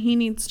 then he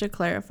needs to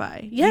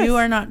clarify. Yes. You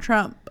are not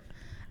Trump.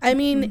 I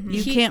mean,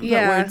 You can't put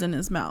words in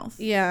his mouth.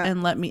 Yeah.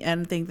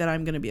 And think that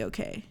I'm going to be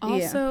okay.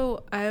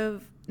 Also,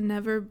 I've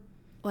never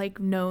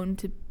known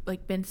to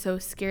been so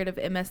scared of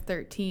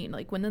MS-13.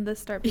 Like, when did this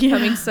start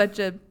becoming such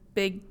a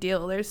big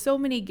deal? There's so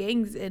many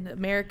gangs in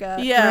America.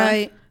 Yeah.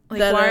 Right. Like,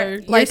 that why are-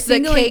 you're Like the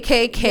singling-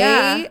 KKK.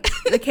 Yeah,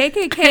 the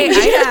KKK.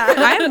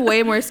 I'm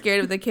way more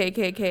scared of the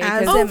KKK As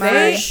because am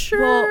they I.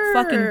 will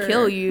fucking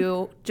kill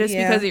you just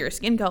Yeah. because of your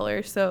skin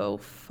color. So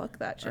fuck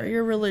that Or shit.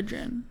 your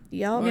religion.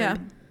 Yup. Yeah.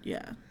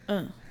 Yeah.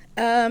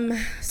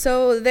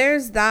 So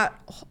there's that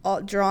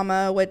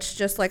drama, which,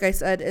 just like I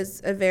said,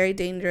 is a very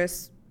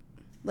dangerous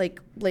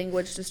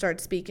language to start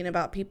speaking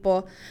about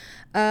people.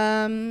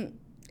 And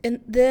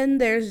then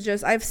there's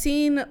just, I've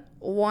seen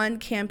one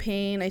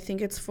campaign, I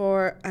think it's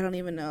for, I don't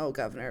even know,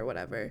 governor or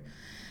whatever,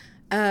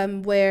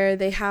 where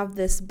they have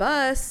this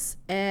bus,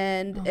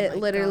 and it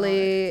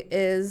literally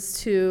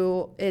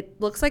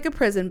it looks like a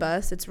prison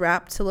bus. It's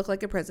wrapped to look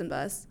like a prison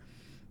bus.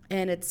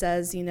 And it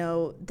says, you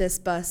know, this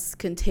bus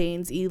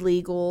contains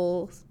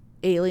illegal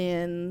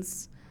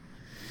aliens.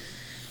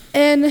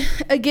 And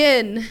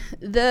again,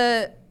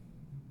 that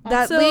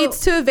Also- leads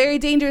to a very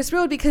dangerous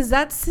road, because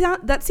that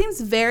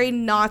seems very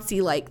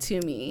Nazi-like to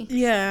me.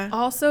 Yeah.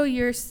 Also,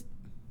 you're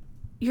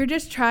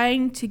just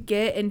trying to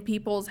get in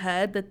people's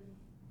head that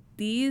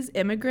these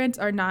immigrants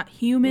are not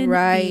human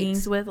Right.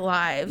 beings with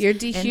lives. You're and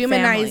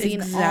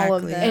dehumanizing families. all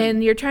of Exactly. them.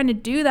 And you're trying to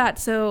do that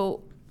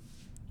so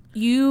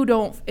you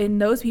don't,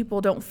 and those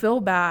people don't feel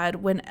bad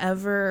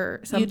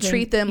whenever something.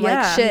 treat them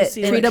like shit. You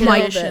see, and treat them kill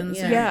like them.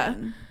 shit. Yeah.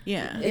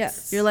 Yeah.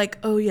 Yes. You're like,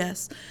 oh,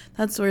 yes,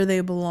 that's where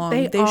they belong.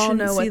 They They all shouldn't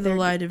know what see the they're-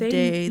 light of they-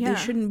 day. yeah. They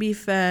shouldn't be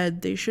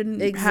fed. They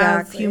shouldn't have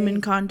Exactly. human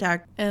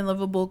contact and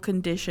livable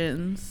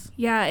conditions.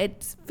 Yeah,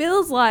 it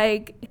feels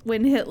like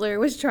when Hitler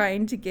was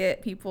trying to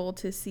get people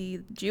to see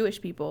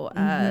Jewish people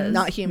as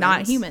Not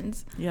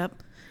humans. Yep.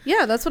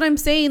 Yeah, that's what I'm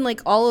saying.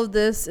 Like, all of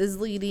this is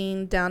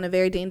leading down a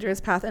very dangerous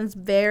path, and it's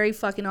very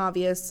fucking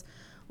obvious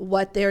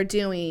what they're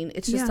doing.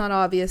 It's just Yeah. not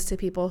obvious to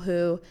people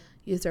who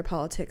use their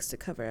politics to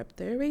cover up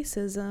their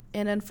racism.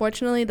 And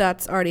unfortunately,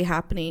 that's already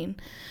happening.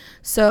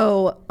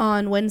 So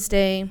on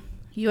Wednesday,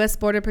 U.S.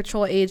 Border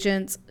Patrol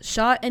agents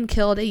shot and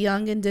killed a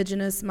young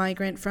indigenous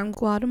migrant from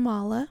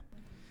Guatemala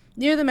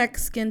near the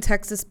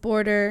Mexican-Texas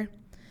border.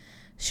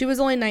 She was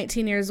only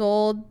 19 years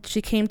old.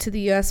 She came to the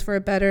U.S. for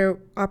a better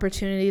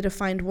opportunity to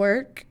find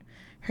work.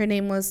 Her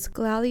name was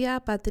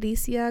Claudia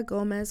Patricia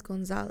Gomez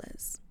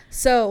Gonzalez.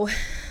 So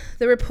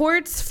the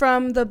reports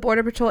from the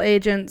Border Patrol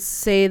agents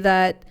say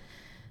that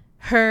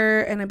her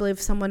and I believe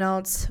someone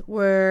else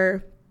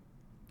were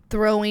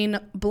throwing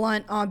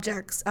blunt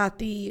objects at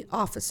the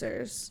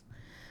officers.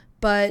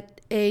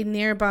 But a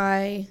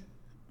nearby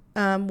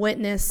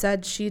witness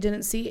said she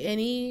didn't see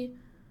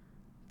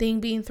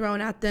anything being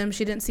thrown at them.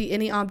 She didn't see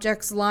any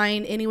objects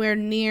lying anywhere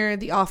near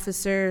the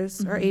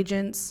officers or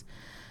agents.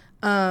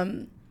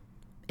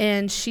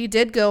 And she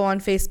did go on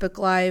Facebook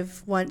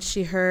Live once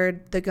she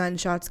heard the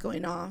gunshots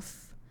going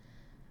off.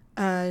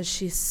 The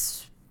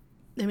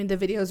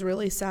video is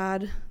really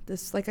sad.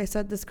 Like I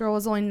said, this girl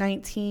was only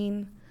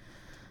 19.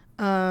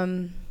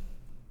 This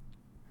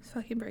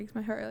fucking breaks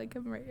my heart. Like,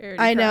 I'm right.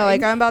 I know,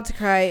 like, I'm about to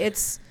cry.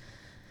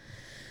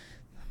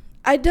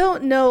 I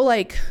don't know,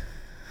 like,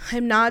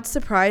 I'm not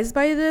surprised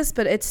by this,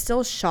 but it's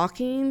still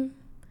shocking.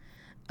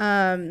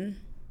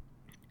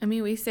 I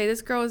mean, we say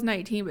this girl is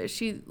 19, but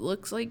she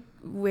looks like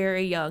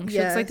very young. She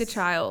looks like a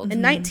child.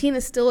 And 19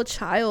 is still a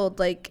child.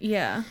 Like,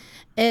 yeah.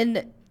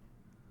 And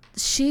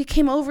she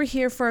came over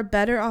here for a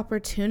better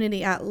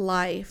opportunity at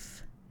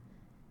life.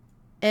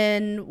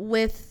 And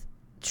with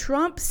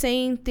Trump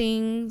saying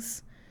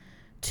things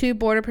to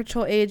Border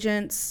Patrol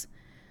agents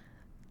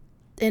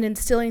and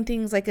instilling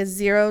things like a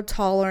zero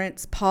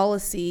tolerance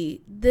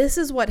policy, this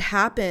is what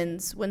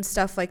happens when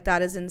stuff like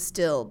that is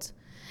instilled.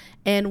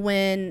 And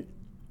when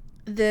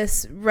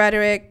this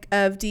rhetoric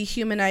of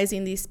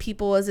dehumanizing these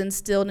people is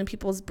instilled in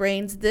people's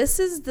brains, this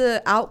is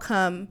the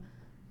outcome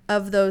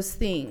of those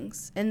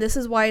things. And this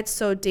is why it's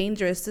so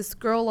dangerous. This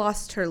girl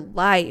lost her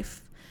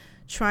life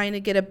trying to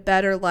get a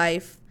better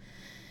life.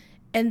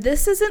 And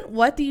this isn't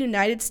what the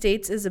United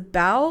States is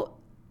about.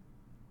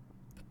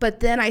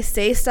 But then I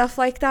say stuff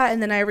like that,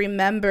 and then I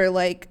remember,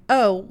 like,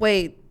 oh,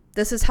 wait,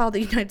 this is how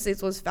the United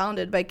States was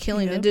founded, by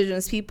killing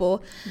indigenous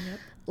people. Yep.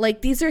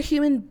 Like, these are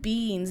human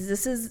beings.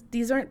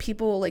 These aren't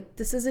people, like,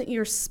 this isn't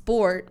your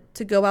sport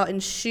to go out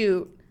and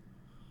shoot.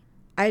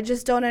 I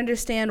just don't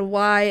understand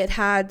why it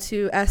had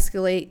to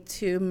escalate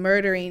to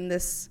murdering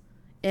this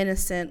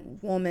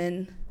innocent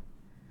woman.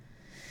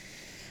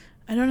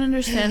 I don't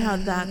understand how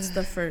that's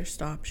the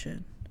first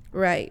option.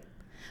 Right.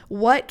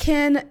 What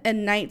can a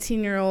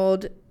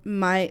 19-year-old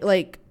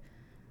migrant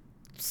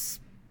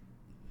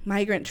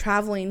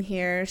traveling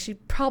here, she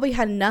probably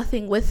had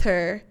nothing with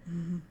her.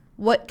 Mm-hmm.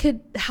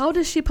 How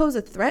does she pose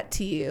a threat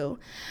to you?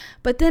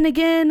 But then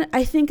again,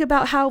 I think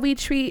about how we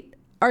treat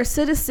our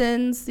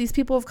citizens, these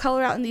people of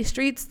color out in these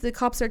streets. The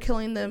cops are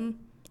killing them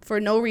for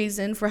no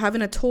reason, for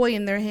having a toy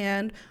in their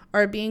hand,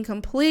 or being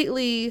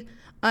completely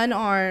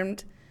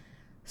unarmed.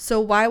 So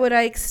why would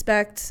I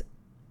expect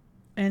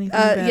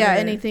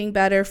anything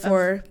better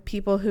for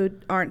people who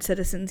aren't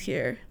citizens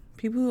here?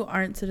 People who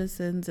aren't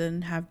citizens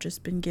and have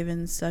just been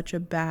given such a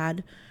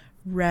bad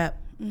rep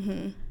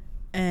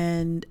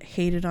and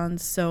hated on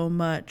so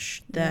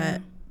much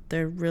that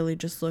they're really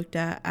just looked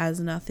at as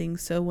nothing.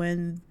 So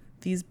when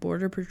these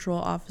Border Patrol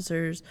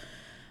officers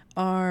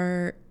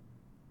are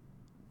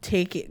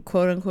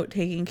quote unquote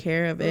taking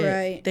care of it,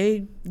 right,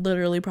 they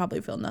literally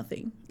probably feel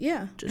nothing.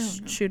 Yeah.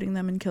 Just shooting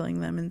them and killing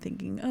them and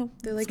thinking, oh,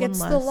 they're like, it's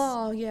the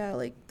law. Yeah,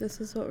 like,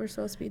 this is what we're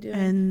supposed to be doing.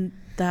 And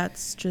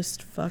that's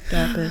just fucked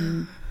up,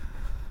 and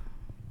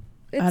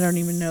I don't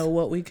even know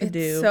what we could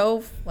do.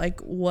 So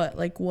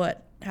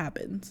what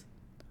happens?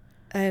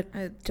 I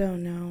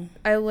don't know.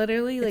 I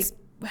literally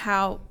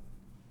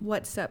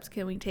what steps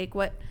can we take?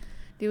 What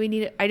do we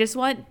need? I just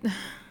want,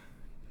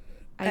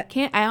 I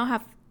can't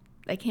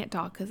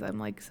talk because I'm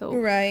like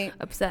so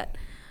upset.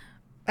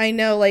 I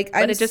know,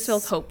 but it just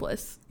feels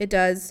hopeless. It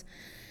does.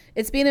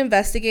 It's being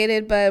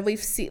investigated, but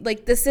we've seen,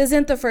 like, this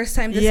isn't the first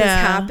time this has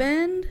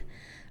happened.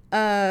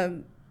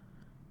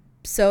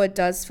 So it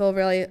does feel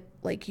really,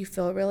 like, you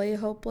feel really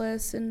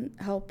hopeless and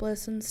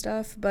helpless and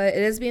stuff, but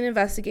it is being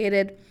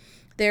investigated.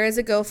 There is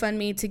a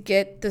GoFundMe to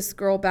get this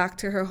girl back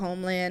to her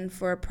homeland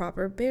for a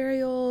proper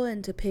burial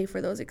and to pay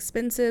for those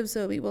expenses,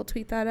 so we will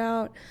tweet that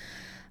out.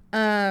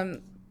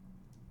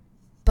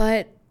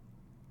 But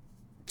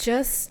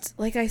just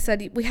like I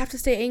said, we have to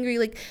stay angry.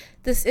 Like,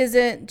 this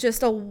isn't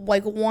just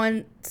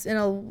once in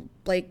a,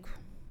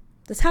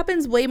 this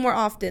happens way more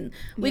often.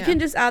 We can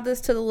just add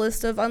this to the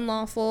list of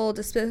unlawful,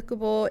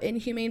 despicable,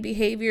 inhumane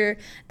behavior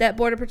that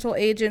Border Patrol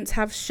agents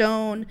have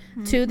shown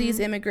to these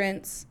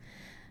immigrants.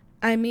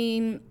 I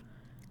mean,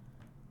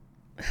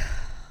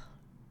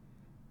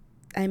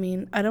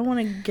 I don't want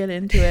to get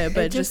into it,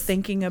 but just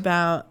thinking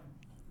about,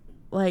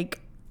 like,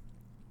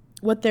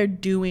 what they're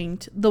doing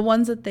to the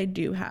ones that they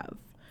do have.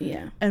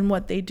 Yeah. And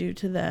what they do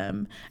to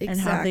them and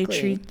how they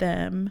treat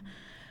them.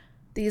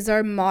 These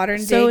are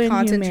modern day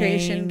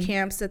concentration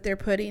camps that they're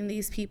putting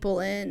these people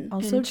in.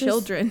 Also, and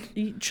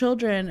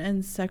children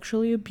and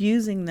sexually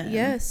abusing them.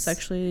 Yes.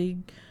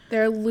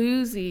 They're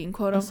losing,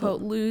 quote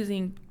unquote,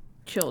 losing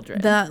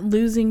children. That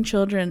losing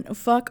children.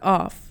 Fuck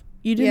off.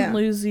 You didn't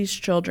lose these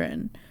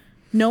children.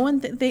 No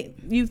one,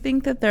 you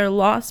think that they're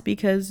lost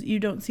because you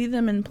don't see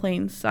them in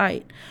plain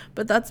sight.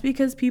 But that's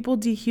because people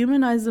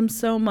dehumanize them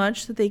so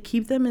much that they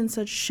keep them in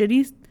such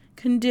shitty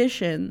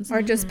conditions.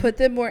 Or just put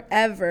them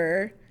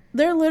wherever.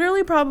 They're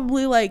literally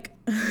probably, like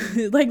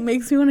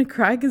makes me want to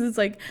cry, because it's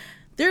like,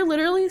 they're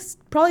literally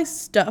probably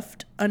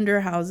stuffed under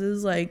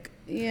houses. Like,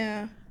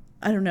 yeah.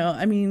 I don't know.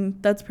 I mean,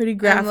 that's pretty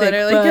graphic. I'm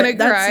literally going to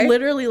cry. That's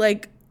literally,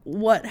 like,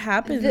 what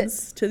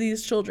happens to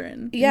these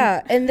children.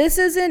 Yeah. And this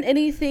isn't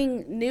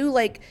anything new.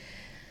 Like,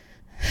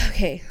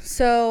 okay,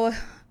 so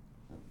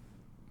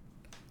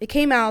it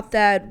came out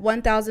that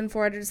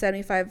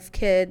 1,475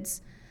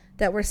 kids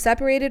that were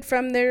separated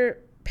from their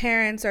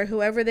parents or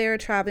whoever they were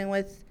traveling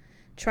with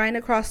trying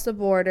to cross the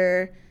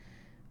border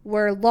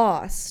were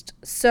lost.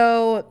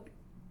 So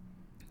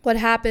what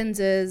happens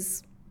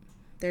is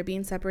they're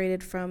being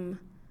separated from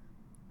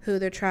who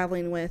they're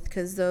traveling with,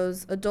 because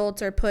those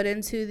adults are put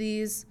into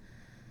these,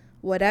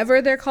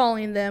 whatever they're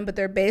calling them, but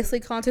they're basically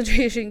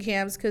concentration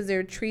camps because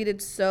they're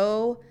treated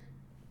so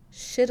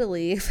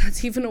shittily, if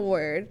that's even a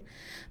word.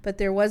 But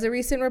there was a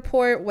recent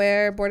report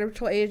where Border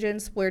Patrol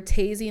agents were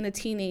tasing a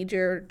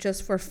teenager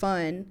just for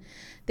fun.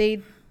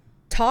 They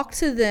talk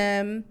to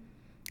them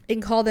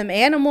and call them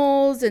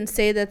animals and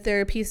say that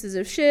they're pieces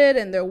of shit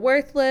and they're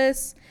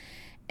worthless.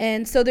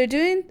 And so they're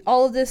doing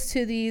all of this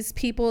to these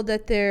people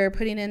that they're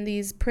putting in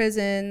these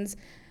prisons.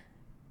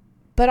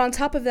 But on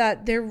top of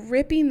that, they're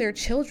ripping their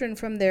children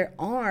from their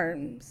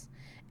arms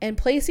and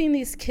placing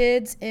these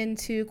kids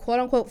into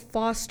quote-unquote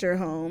foster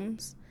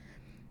homes.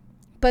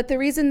 But the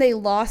reason they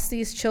lost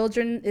these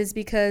children is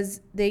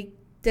because they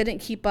didn't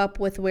keep up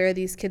with where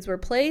these kids were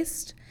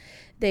placed.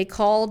 They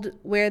called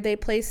where they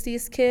placed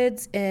these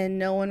kids and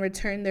no one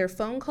returned their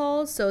phone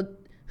calls. So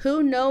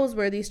who knows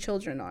where these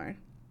children are?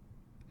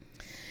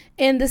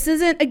 And this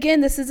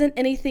isn't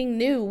anything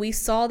new. We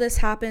saw this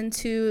happen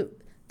to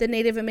the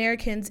Native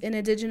Americans and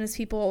indigenous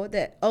people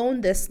that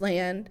own this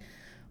land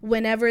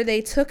whenever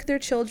they took their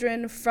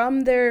children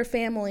from their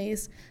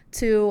families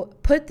to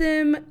put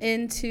them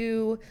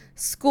into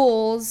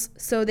schools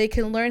so they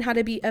can learn how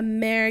to be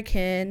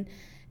American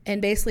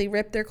and basically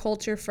rip their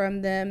culture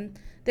from them.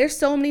 There's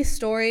so many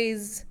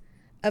stories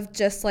of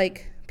just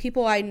like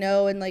people I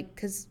know, and like,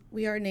 because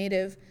we are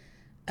Native,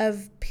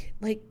 of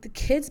like the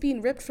kids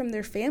being ripped from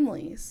their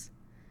families.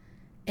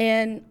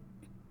 And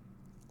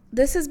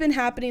this has been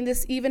happening.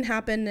 This even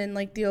happened in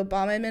like the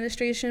Obama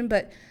administration,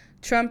 but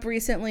Trump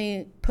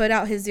recently put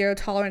out his zero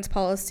tolerance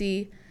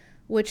policy,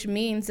 which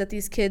means that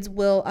these kids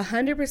will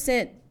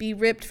 100% be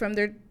ripped from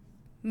their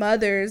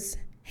mothers'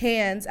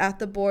 hands at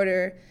the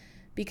border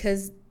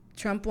because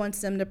Trump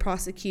wants them to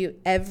prosecute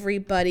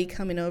everybody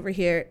coming over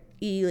here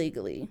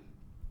illegally.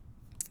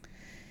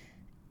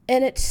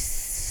 And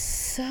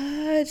it's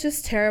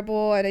just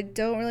terrible, and I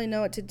don't really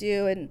know what to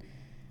do, and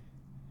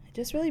it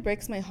just really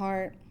breaks my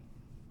heart.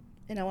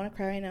 And I want to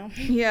cry right now.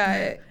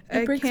 Yeah,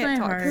 it breaks my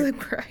heart. I'm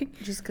crying.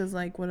 Just because,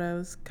 like, what I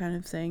was kind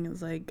of saying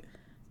is, like,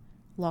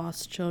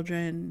 lost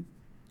children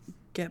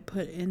get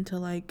put into,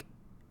 like,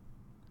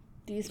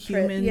 These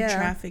human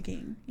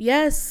trafficking.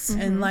 Yes.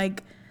 Mm-hmm. And,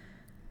 like,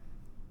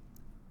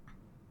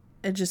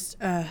 it just,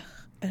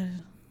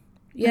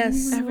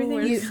 yes. Everything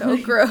is so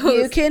gross.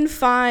 You can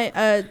find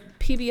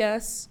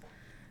PBS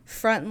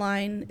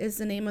Frontline is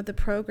the name of the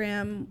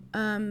program.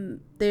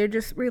 They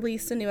just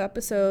released a new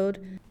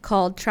episode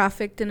called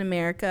Trafficked in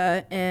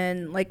America,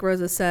 and like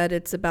Rosa said,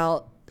 it's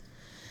about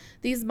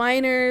these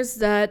minors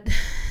that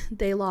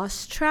they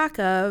lost track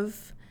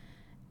of.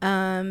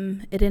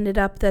 It ended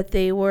up that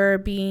they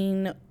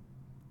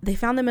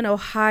found them in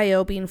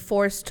Ohio being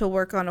forced to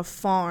work on a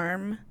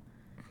farm,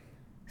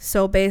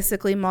 so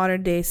basically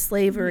modern day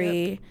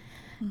slavery. Yep.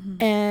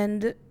 Mm-hmm.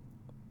 And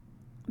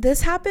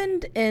this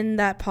happened in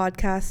that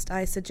podcast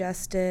I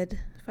suggested.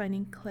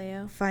 Finding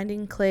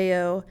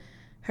Cleo.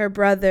 Her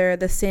brother,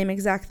 the same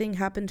exact thing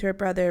happened to her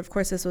brother. Of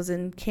course, this was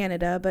in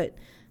Canada, but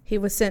he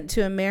was sent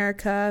to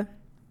America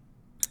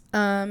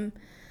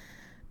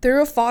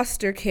through a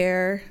foster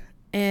care.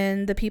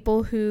 And the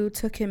people who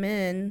took him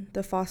in,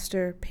 the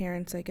foster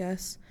parents, I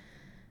guess,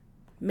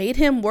 made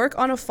him work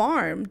on a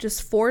farm. It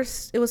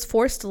was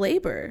forced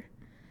labor.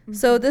 Mm-hmm.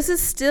 So this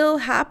is still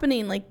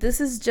happening. Like, this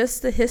is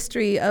just the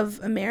history of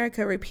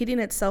America repeating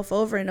itself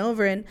over and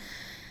over. And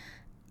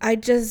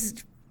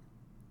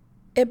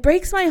it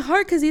breaks my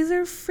heart because these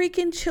are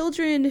freaking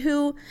children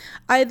who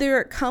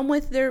either come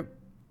with their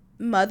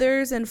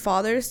mothers and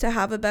fathers to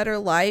have a better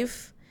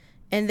life,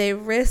 and they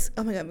risk,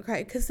 oh my God, I'm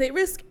crying, because they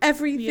risk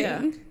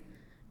everything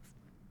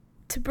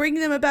to bring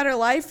them a better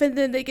life, and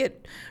then they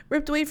get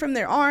ripped away from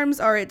their arms.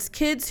 Or it's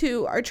kids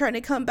who are trying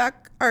to come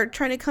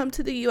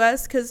to the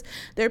U.S. because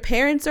their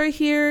parents are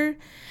here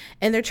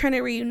and they're trying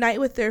to reunite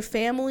with their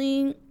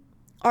family,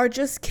 or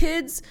just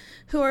kids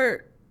who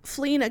are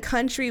fleeing a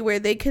country where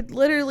they could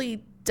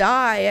literally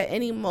die at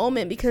any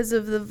moment because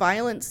of the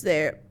violence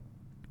there.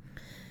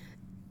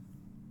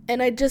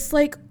 And I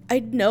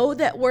know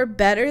that we're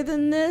better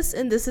than this,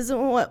 and this isn't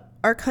what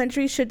our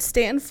country should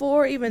stand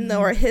for, even though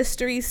our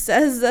history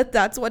says that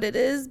that's what it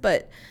is.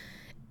 But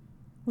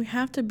we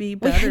have to be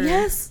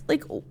better.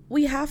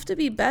 We have to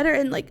be better.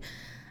 And like,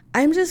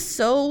 I'm just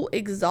so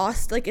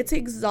exhausted. Like, it's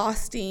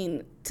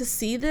exhausting to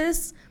see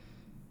this.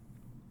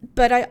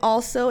 But I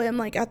also am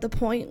like at the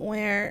point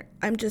where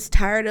I'm just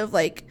tired of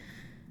like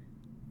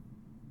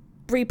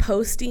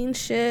reposting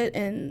shit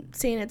and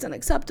saying it's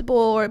unacceptable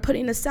or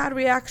putting a sad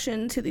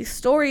reaction to these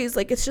stories.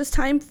 Like, it's just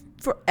time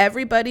for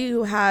everybody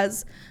who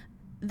has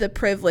the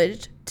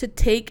privilege to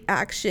take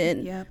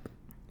action. Yep.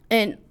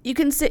 And you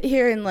can sit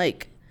here and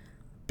like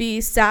be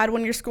sad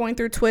when you're scrolling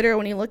through Twitter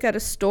when you look at a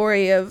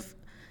story of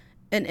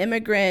an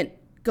immigrant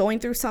going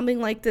through something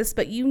like this,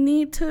 but you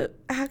need to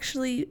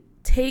actually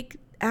take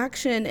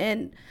action.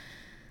 And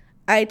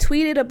I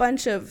tweeted a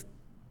bunch of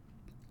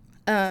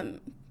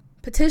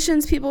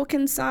petitions people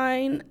can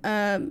sign.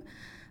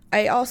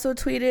 I also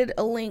tweeted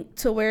a link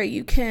to where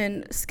you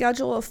can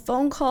schedule a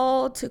phone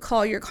call to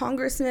call your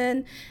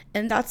congressman,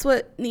 and that's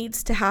what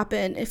needs to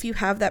happen if you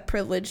have that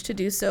privilege to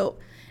do so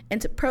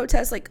and to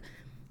protest. Like,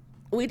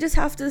 we just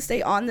have to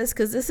stay on this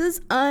because this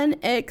is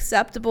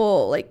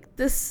unacceptable. Like,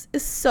 this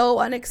is so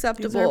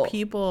unacceptable. These are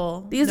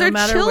people. These are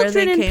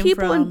children and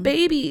people and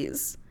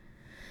babies.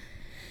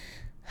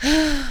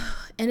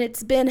 And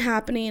it's been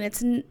happening.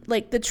 It's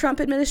like the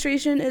Trump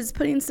administration is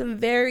putting some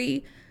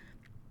very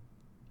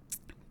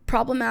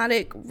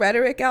problematic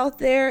rhetoric out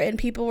there, and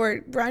people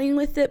were running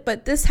with it.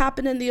 But this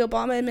happened in the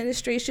Obama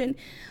administration.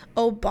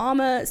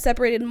 Obama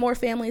separated more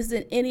families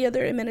than any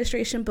other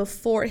administration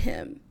before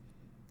him.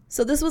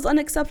 So this was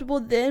unacceptable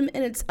then,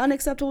 and it's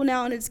unacceptable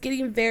now, and it's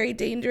getting very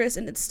dangerous,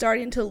 and it's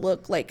starting to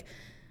look like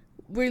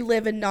we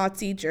live in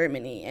Nazi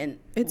Germany, and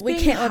we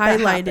can't let that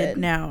highlighted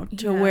now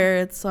to where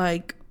it's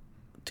like,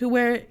 to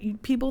where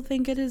people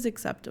think it is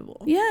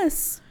acceptable.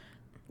 Yes.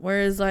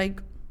 Whereas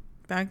like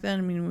back then,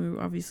 I mean, we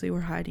obviously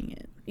were hiding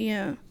it.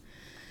 Yeah.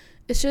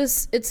 It's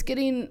just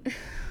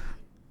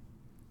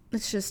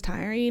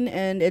tiring,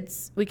 and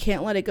we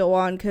can't let it go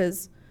on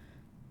because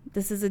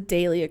this is a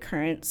daily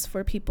occurrence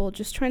for people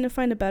just trying to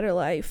find a better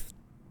life.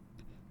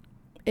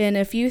 And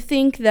if you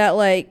think that,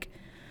 like,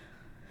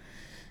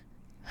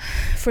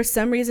 for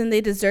some reason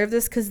they deserve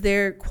this because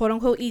they're quote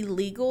unquote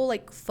illegal,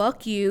 like,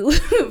 fuck you.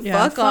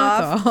 Fuck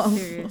off.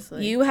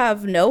 Seriously. You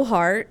have no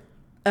heart.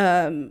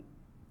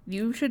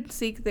 You should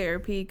seek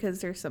therapy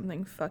because there's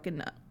something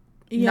fucking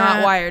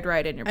not wired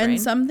right in your brain. And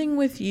something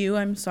with you,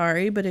 I'm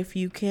sorry, but if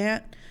you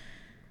can't,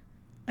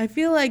 I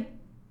feel like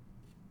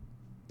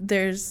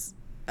there's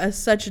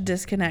such a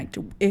disconnect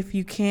if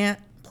you can't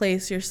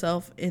place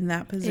yourself in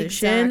that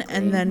position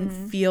and then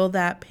feel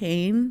that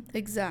pain.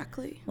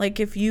 Exactly. Like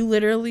if you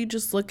literally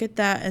just look at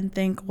that and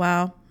think,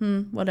 wow,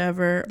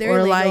 whatever. They're or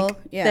illegal.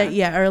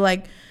 like or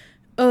like,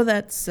 oh,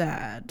 that's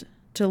sad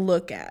to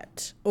look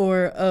at,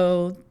 or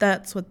oh,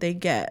 that's what they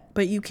get.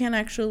 But you can't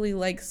actually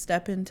like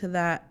step into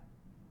that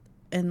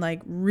and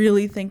like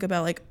really think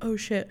about like, oh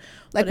shit,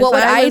 like what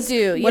would I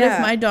do? What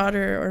if my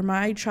daughter or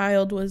my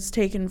child was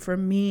taken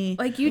from me?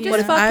 Like you just what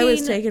if I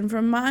was taken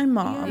from my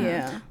mom?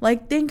 Yeah.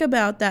 Like think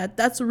about that.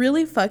 That's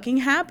really fucking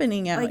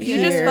happening out like here.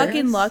 you just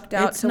fucking lucked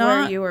out It's to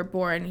not, where you were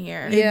born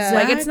here. Yeah.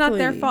 Like it's not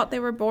their Exactly. fault they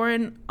were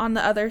born on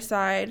the other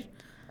side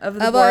of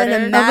the Of border.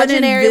 an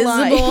imaginary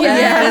line.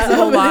 Yeah.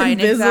 Invisible of an line,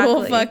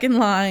 invisible exactly. fucking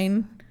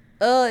line.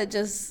 Oh, I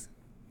just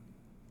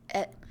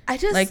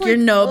Like you're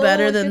no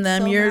better it than gets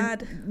them. so You're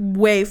mad.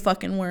 way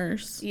fucking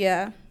worse.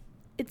 Yeah.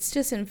 It's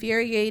just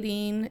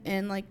infuriating,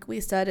 and like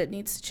we said, it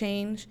needs to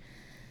change.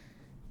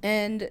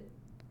 And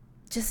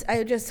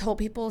I just hope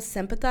people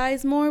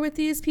sympathize more with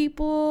these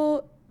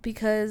people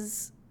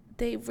because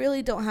they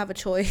really don't have a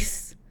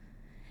choice.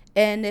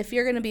 And if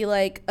you're going to be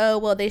like, oh,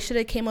 well, they should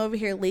have came over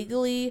here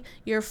legally,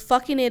 you're a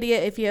fucking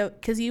idiot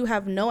because you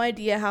have no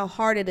idea how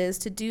hard it is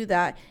to do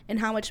that and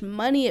how much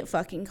money it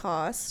fucking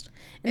costs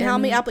and how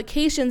many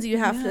applications you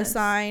have to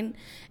sign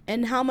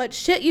and how much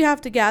shit you have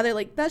to gather.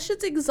 Like, that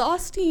shit's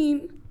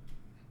exhausting.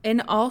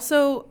 And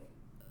also,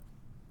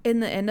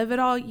 in the end of it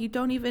all, you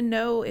don't even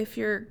know if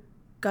you're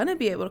going to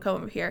be able to come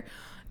over here.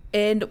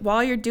 And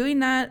while you're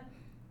doing that,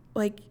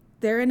 like,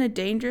 they're in a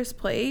dangerous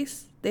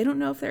place. They don't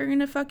know if they're going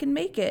to fucking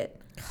make it.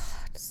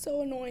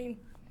 So annoying.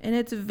 And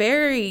it's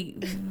very,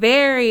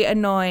 very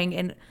annoying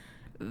and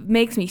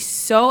makes me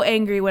so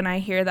angry when I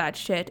hear that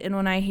shit and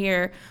when I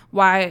hear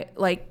why,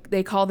 like,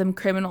 they call them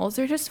criminals.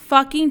 They're just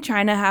fucking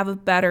trying to have a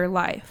better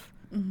life.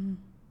 Mm-hmm.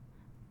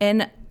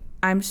 And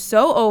I'm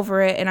so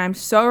over it and I'm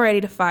so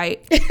ready to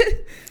fight.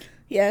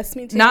 Yes,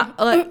 me too. Not,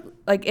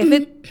 like if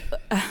it...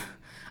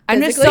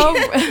 I'm just so...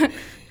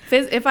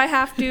 if I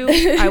have to,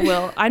 I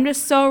will. I'm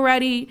just so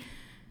ready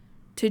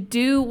to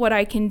do what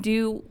I can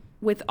do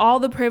with all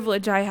the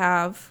privilege I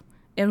have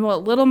and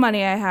what little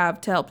money I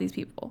have to help these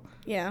people.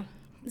 Yeah.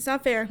 It's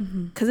not fair.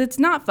 Because it's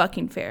not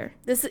fucking fair.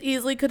 This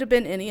easily could have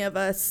been any of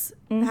us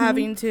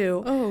having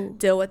to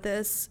deal with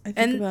this. I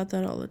think about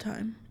that all the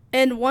time.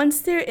 And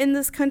once they're in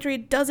this country,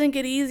 it doesn't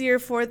get easier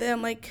for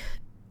them. Like,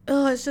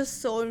 oh, it's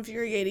just so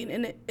infuriating.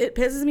 And it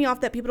pisses me off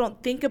that people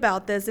don't think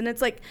about this. And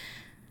it's like,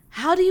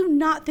 how do you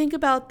not think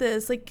about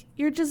this? Like,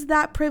 you're just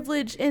that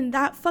privileged and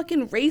that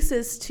fucking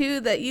racist,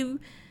 too, that you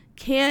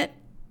can't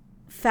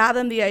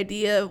fathom the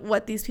idea of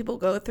what these people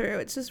go through.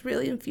 It's just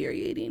really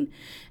infuriating.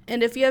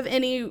 And if you have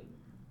any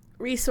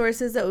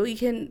resources that we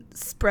can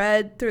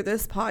spread through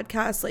this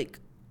podcast, like,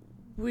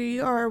 we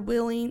are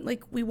willing,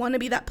 like, we want to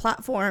be that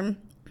platform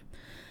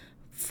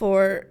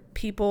for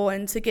people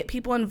and to get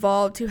people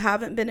involved who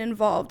haven't been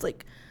involved.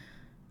 Like,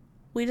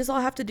 we just all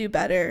have to do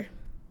better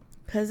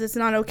because it's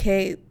not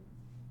okay.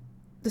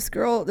 This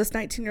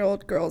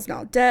 19-year-old girl is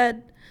now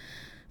dead.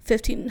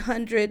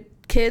 1,500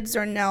 kids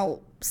are now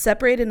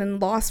separated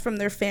and lost from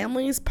their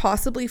families,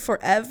 possibly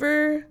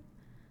forever.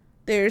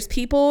 There's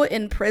people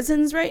in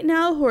prisons right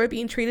now who are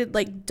being treated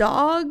like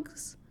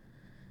dogs,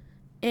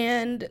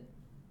 and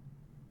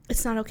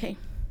it's not okay.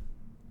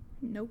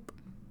 Nope.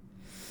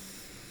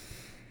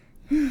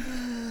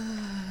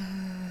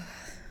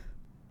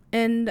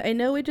 And I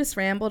know we just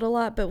rambled a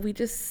lot, but we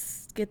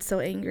just get so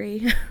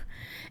angry.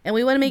 And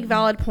we want to make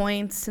valid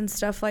points and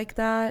stuff like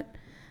that.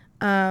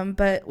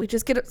 But we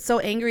just get so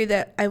angry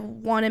that I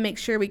want to make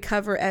sure we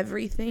cover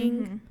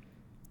everything.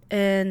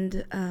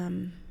 And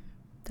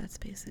that's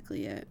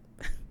basically it.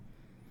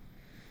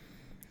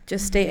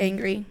 Just stay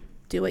angry.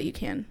 Do what you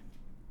can.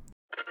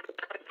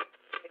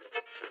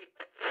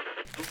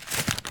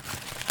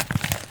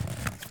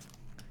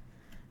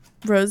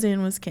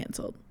 Roseanne was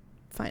canceled,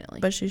 Finally.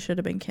 but she should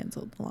have been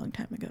canceled a long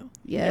time ago.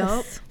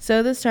 Yes.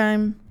 So this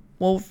time,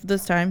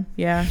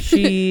 yeah,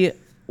 she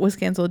was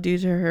canceled due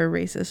to her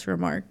racist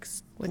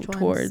remarks. Which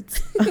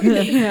towards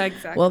Yeah,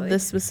 exactly. Well,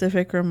 this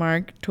specific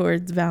remark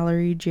towards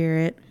Valerie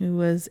Jarrett, who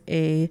was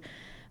a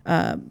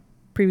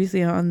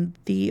previously on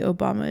the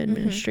Obama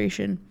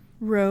administration,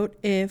 wrote,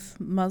 if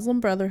Muslim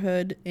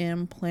Brotherhood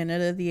and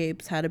Planet of the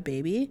Apes had a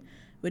baby,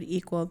 would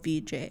equal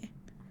VJ.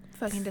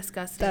 Fucking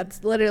disgusting.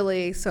 That's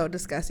literally so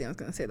disgusting. I was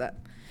going to say that.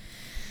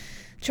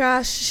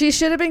 Trash. She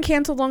should have been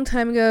canceled a long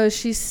time ago.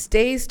 She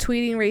stays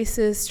tweeting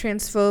racist,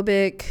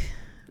 transphobic,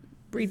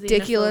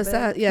 ridiculous.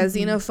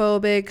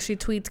 Xenophobic. She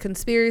tweets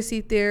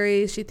conspiracy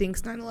theories. She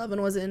thinks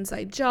 9/11 was an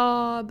inside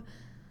job.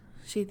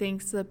 She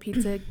thinks the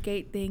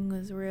Pizzagate thing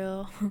was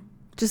real.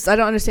 Just, I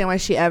don't understand why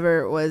she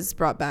ever was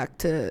brought back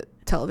to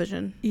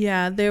television.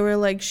 Yeah, they were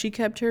like, she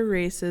kept her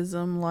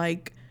racism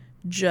like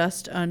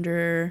just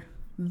under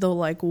the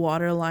like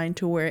waterline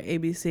to where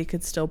ABC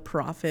could still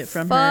profit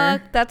from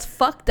her. That's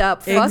fucked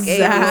up. Fuck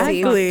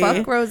Exactly. ABC.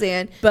 Fuck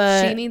Roseanne.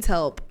 But she needs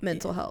help,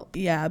 mental help.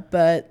 Yeah,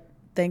 but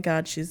thank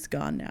God she's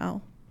gone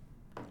now.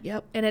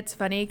 Yep. And it's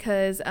funny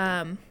because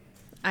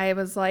I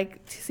was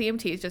like,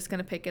 CMT is just going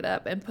to pick it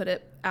up and put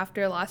it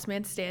after Last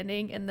Man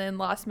Standing. And then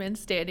Last Man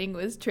Standing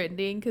was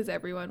trending because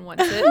everyone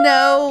wants it.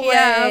 No way.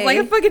 Yeah, I was like,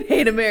 I fucking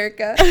hate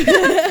America.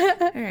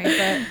 All right,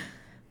 but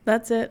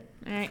That's it.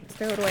 all right,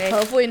 throw it away.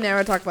 Hopefully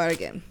never talk about it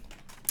again.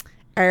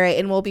 All right,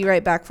 and we'll be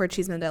right back for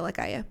Chisme de la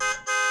Calle.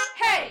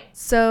 Hey!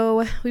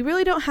 So we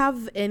really don't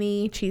have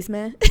any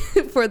chisme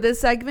for this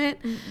segment,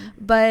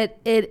 but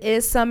it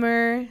is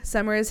summer.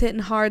 Summer is hitting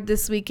hard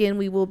this weekend.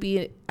 We will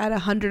be at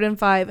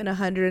 105 and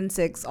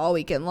 106 all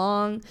weekend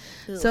long.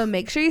 Ugh. So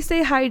make sure you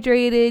stay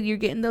hydrated. You're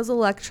getting those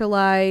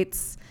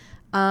electrolytes.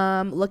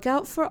 Look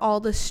out for all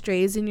the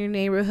strays in your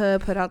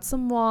neighborhood. Put out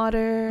some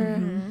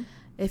water.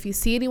 If you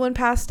see anyone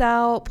passed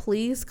out,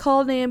 please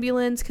call an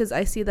ambulance because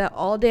I see that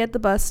all day at the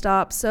bus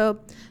stop. So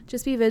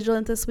just be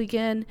vigilant this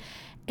weekend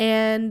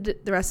and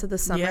the rest of the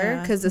summer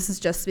because this is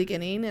just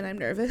beginning and I'm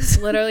nervous.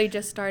 Literally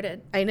just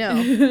started. I know.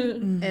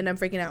 And I'm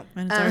freaking out.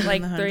 And it's already in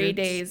Like the 3 hundreds.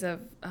 days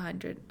of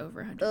 100, over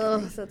 100 Ugh,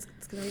 degrees. so it's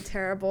going to be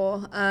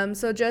terrible.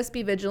 So just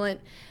be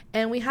vigilant.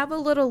 And we have a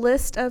little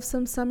list of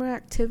some summer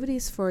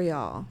activities for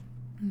y'all.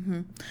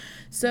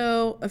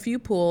 So a few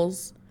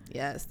pools.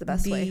 Yes, the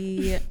best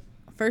way.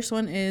 The first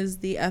one is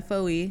the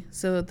FOE,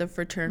 so the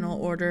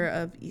Fraternal Order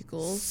of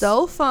Eagles.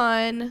 So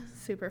fun.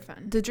 Super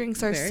fun. The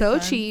drinks are Very so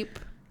fun. cheap.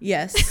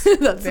 Yes, That's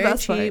the very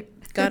best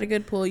cheap. Got a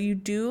good pool. You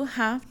do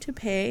have to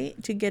pay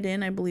to get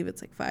in. I believe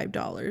it's like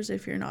 $5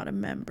 if you're not a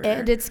member.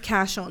 And it's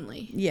cash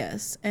only.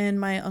 Yes, and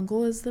my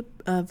uncle is the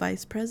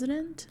vice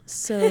president,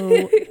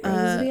 so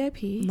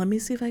VIP. let me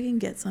see if I can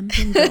get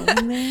something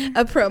going there.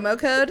 A promo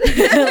code.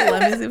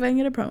 Let me see if I can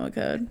get a promo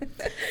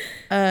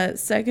code.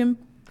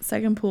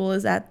 Second pool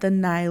is at the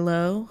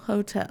Nilo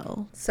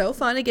Hotel. So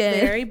fun again.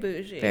 Very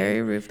bougie.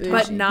 Very rooftop.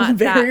 but not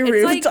Very that.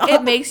 It's rooftop. like,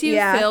 it makes you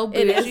feel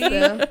it is bougie,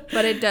 though.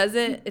 but it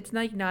doesn't, it's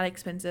like not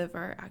expensive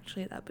or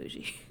actually that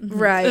bougie.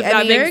 Right. If I that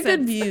mean, makes Very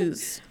good sense.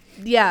 views.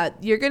 yeah,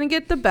 you're going to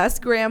get the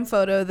best gram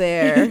photo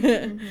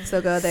there.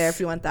 So go there if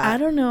you want that. I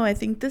don't know. I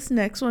think this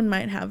next one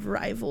might have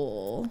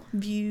rival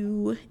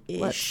view-ish.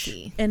 Let's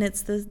see. And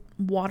it's the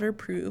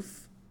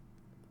waterproof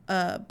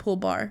pool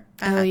bar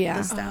at Oh,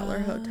 yeah. the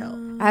Statler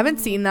Hotel. I haven't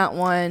seen that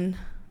one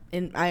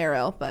in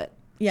IRL, but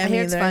Yeah, I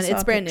hear it's neither. fun. I saw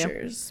It's brand new.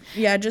 pictures.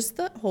 Yeah, just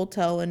the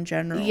hotel in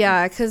general.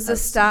 yeah, because the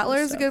has some cool Statler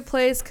is a stuff. good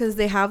place because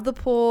they have the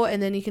pool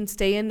and then you can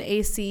stay in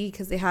AC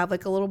because they have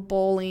like a little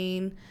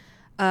bowling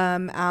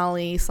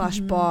alley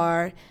 /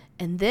 bar.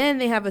 And then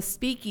they have a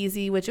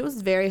speakeasy, which it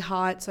was very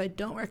hot, so I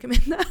don't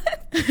recommend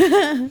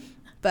that.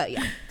 But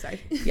yeah,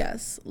 sorry.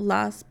 Yes.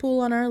 Last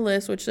pool on our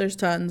list, which there's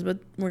tons, but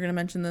we're going to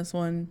mention this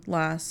one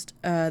last.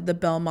 The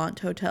Belmont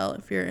Hotel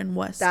if you're in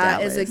West That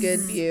Dallas. is a good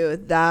view.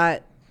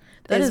 That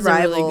That is is a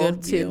really rival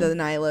good to view. the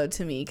Nilo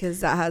to me because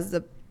that has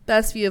the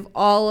best view of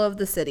all of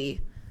the city.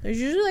 There's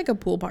usually like a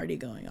pool party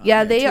going on.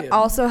 Yeah, there, they too.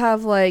 also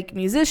have like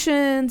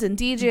musicians and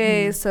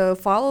DJs, so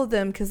follow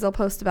them because they'll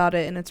post about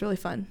it and it's really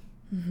fun.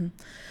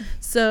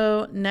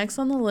 So next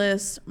on the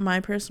list, my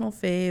personal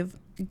fave,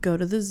 go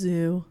to the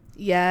zoo.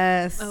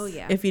 Yes. Oh,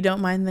 yeah. If you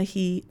don't mind the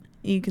heat,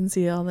 you can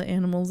see all the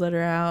animals that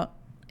are out.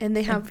 And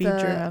they And have feed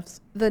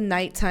giraffes. the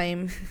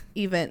nighttime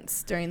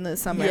events during the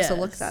summer, so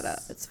look Yes. that up.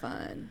 It's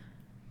fun.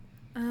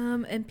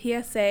 And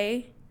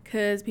PSA,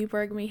 because people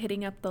are going to be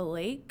hitting up the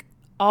lake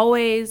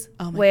always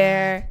Oh my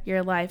wear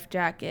your life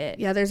jacket.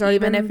 Yeah, there's already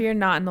even been- if you're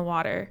not in the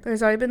water.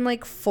 There's already been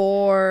like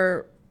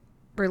 4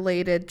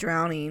 related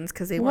drownings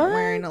because they weren't What?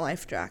 wearing a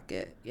life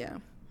jacket. Yeah.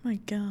 My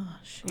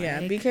gosh. Yeah,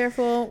 Like, be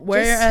careful.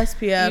 Wear your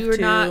SPF You're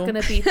too. not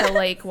gonna beat the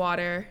lake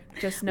water.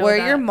 Just know wear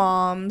that. your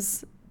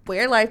moms.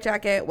 Wear life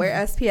jacket. Wear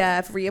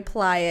SPF.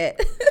 Reapply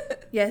it.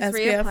 Yes,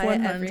 SPF reapply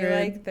it every 100.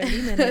 like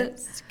 30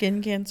 minutes.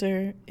 Skin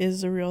cancer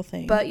is a real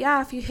thing. But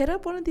yeah, if you hit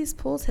up one of these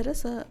pools, hit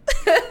us up.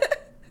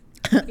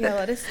 Yeah,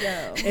 let us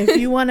know. if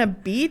you want to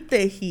beat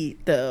the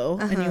heat though,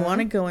 and you Uh-huh. want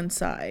to go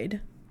inside,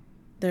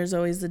 there's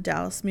always the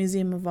Dallas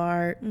Museum of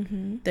Art.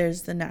 Mm-hmm.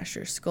 There's the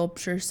Nasher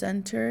Sculpture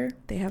Center.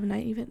 They have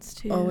night events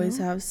too. Always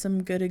have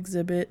some good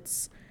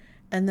exhibits.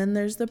 And then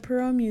there's the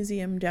Perot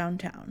Museum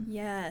downtown.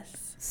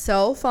 Yes.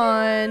 So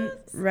fun.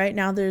 Right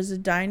now there's a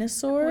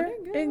dinosaur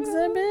Wanna go.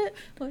 exhibit.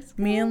 Let's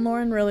Me and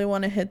Lauren really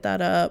want to hit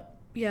that up.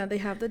 Yeah, they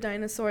have the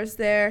dinosaurs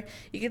there.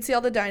 You can see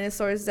all the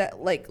dinosaurs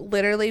that like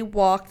literally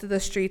walked the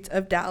streets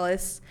of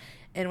Dallas.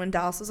 And when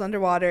Dallas was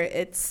underwater,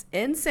 it's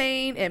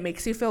insane. It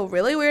makes you feel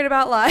really weird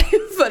about life,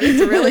 but it's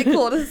really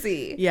cool to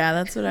see. Yeah,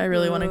 that's what I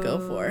really want to go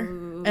for.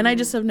 And I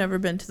just have never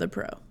been to the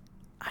Pro.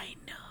 I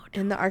know.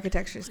 And the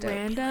architecture's dope.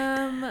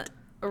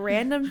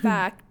 Random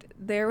fact,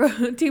 there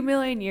were 2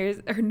 million years,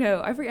 or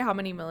no, I forget how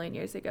many million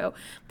years ago,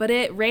 but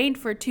it rained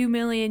for 2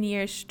 million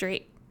years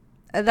straight.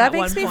 That At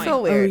makes one me point. feel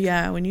Oh weird.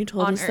 yeah, when you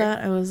told On us Earth.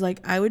 that, I was like,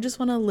 I would just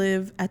want to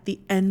live at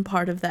the end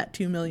part of that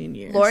 2 million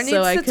years. Lauren needs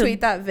I to could-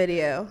 tweet that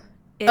video.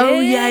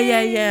 Oh,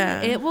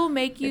 yeah. It will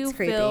make you It's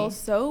creepy. feel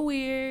so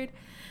weird.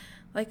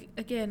 Like,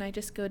 again, I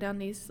just go down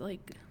these,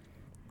 like,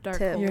 dark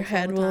Tip. holes Your all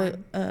head the will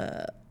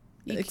time.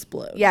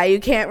 explode. Yeah, you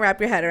can't wrap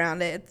your head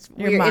around it. It's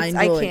Your weird. mind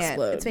I will can't.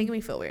 explode. It's making me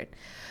feel weird.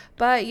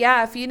 But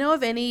yeah, if you know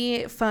of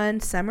any fun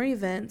summer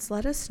events,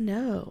 let us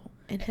know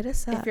and hit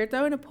us If up. you're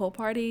throwing a pool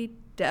party,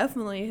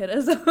 definitely hit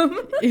us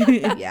up.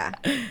 Yeah.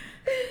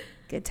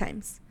 Good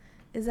times.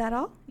 Is that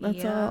all? That's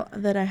Yeah. all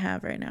that I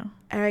have right now.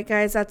 All right,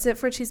 guys, that's it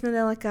for Chisme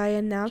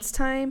and now it's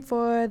time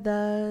for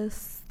the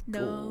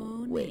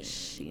No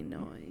squishy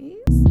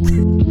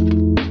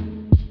noise.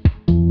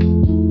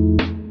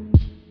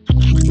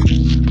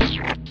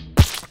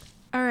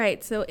 All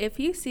right, so if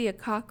you see a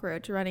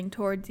cockroach running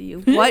towards you,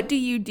 what do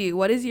you do?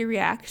 What is your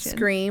reaction?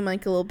 Scream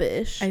like a little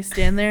bitch. I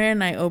stand there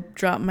and I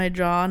drop my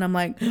jaw and I'm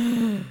like,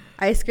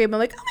 I scream. I'm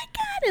like, oh my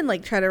God, and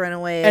like try to run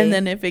away. and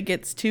then if it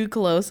gets too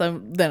close,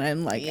 I'm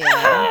like, Yeah.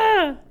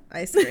 "Ah!"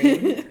 I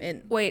scream.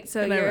 And Wait,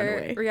 so And I run your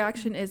away.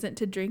 reaction isn't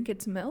to drink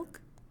its milk?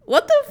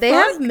 What the they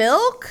fuck? have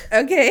milk?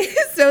 Okay,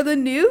 so the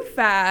new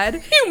fad.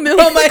 You milk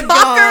oh my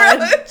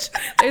Cockroach.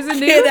 There's a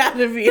new Get out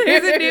of here.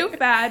 There's a new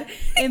fad,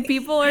 and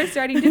people are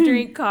starting to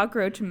drink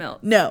cockroach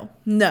milk. No.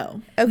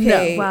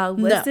 Okay. Well,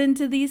 No. listen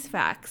to these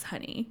facts,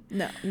 honey,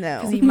 No. No.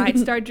 because you might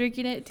start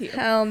drinking it too.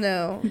 Hell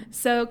no.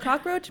 So,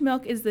 cockroach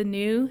milk is the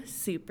new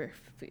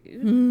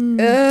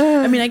superfood.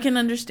 Ugh. I mean, I can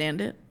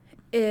understand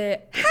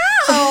it,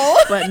 How?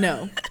 but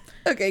no.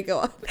 Okay, go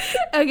on.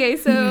 Okay,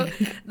 so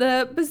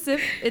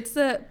it's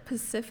the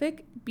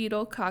Pacific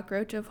beetle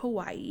cockroach of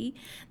Hawaii.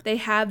 They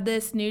have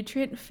this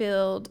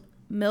nutrient-filled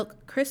milk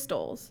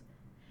crystals,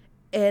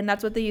 and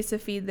that's what they use to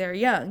feed their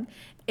young.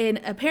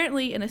 And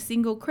apparently, in a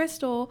single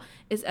crystal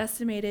is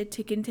estimated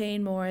to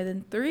contain more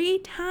than 3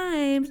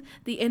 times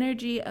the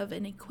energy of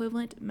an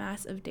equivalent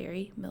mass of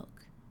dairy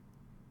milk.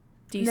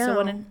 Do you still No.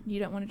 want to? You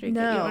don't want to drink it?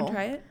 You don't want No. to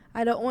try it?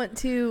 I don't want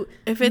to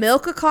If it's-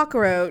 milk a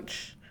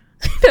cockroach.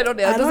 I don't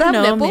know. I Does don't it have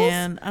know, nipples?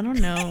 man. I don't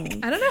know.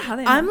 I don't know how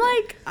they. I'm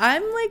make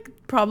it. like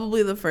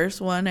probably the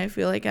first one, I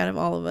feel like, out of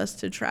all of us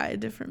to try a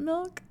different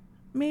milk,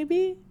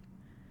 maybe.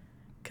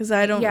 Because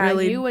I don't Yeah,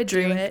 really you would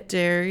do drink it.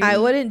 dairy. I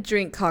wouldn't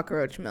drink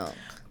cockroach milk.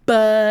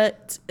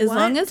 But as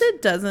long What? as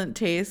it doesn't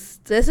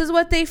taste. This is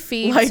what they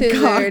feed Like to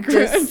their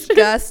cockroach.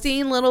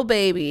 disgusting little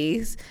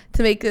babies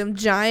to make them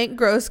giant,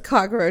 gross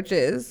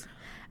cockroaches.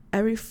 I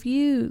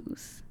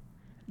refuse.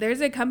 There's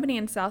a company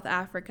in South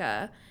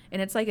Africa,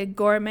 and it's like a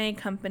gourmet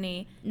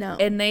company. No.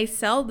 And they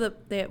sell the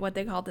what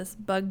they call this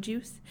bug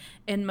juice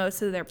in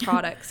most of their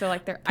products. So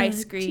like their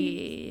ice Bug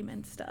cream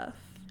and stuff.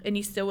 And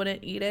you still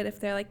wouldn't eat it if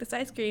they're like, this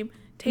ice cream,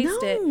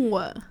 taste it.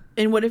 No.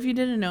 And what if you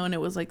didn't know and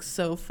it was like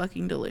so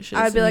fucking delicious?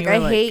 I'd be and like, you I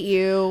were hate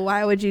you.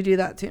 Why would you do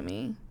that to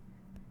me?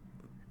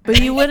 But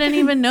you wouldn't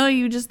even know.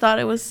 You just thought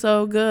it was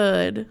so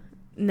good.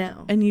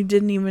 No. And you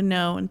didn't even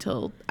know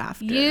until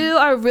after. You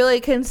are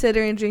really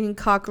considering drinking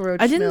cockroach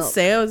I didn't milk.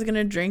 say I was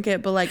gonna drink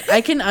it, but like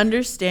I can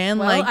understand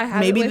Well, like I have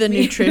it maybe with the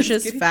me. nutritious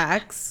Just kidding.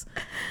 facts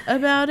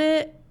about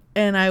it,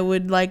 and I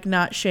would like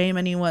not shame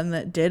anyone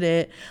that did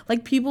it.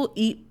 Like people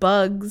eat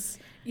bugs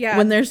Yeah.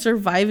 when they're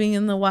surviving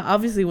in the wild.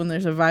 Obviously, when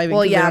they're surviving.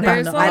 Well, 'cause yeah, they don't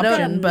have there's the like I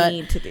option, don't but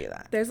need to do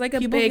that. There's like a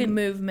people big can-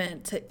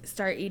 movement to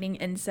start eating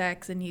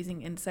insects and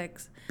using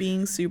insects.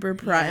 being super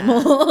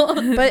primal.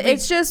 But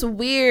it's just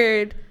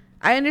weird.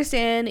 I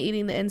understand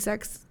eating the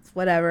insects,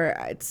 whatever.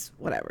 It's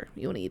whatever.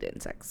 You want to eat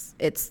insects.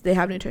 They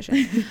have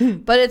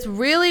nutrition. But it's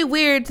really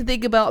weird to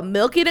think about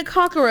milking a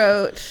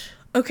cockroach.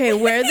 Okay,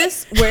 where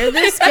this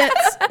gets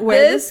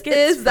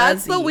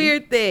That's the fuzzy.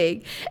 weird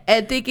thing.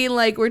 And thinking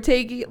like we're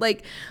taking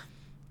like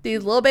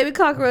these little baby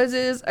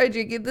cockroaches are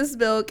drinking this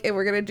milk, and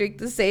we're gonna drink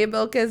the same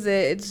milk as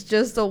it. It's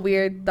just a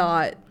weird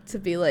thought to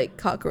be like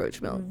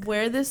cockroach milk.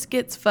 Where this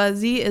gets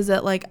fuzzy is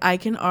that like I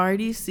can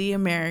already see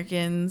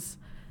Americans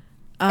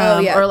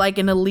or like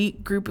an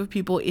elite group of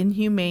people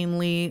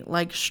inhumanely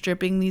like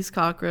stripping these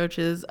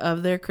cockroaches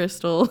of their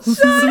crystals.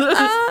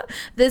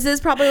 This is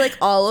probably like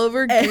all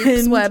over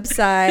Goop's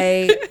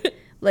website.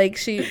 Like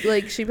she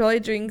probably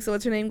drinks,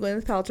 what's her name,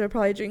 Gwyneth Paltrow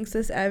probably drinks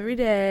this every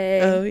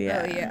day. Oh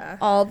yeah. Oh, yeah.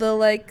 All the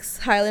like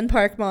Highland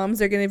Park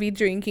moms are gonna be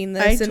drinking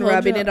this and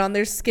rubbing it on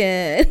their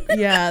skin.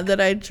 Yeah,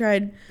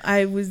 that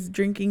I was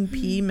drinking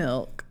pea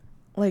milk,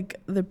 like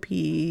the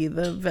pea,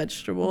 the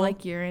vegetable.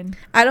 Like urine.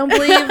 I don't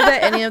believe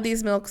that any of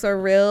these milks are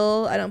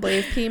real. I don't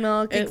believe pea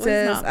milk It was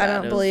exists. not I bad. don't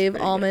It was believe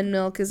pretty almond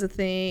milk is a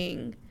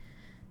thing.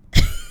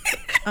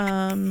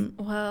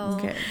 Well,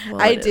 Okay. Well,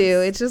 I it do.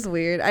 is. It's just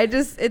weird.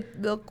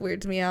 Milk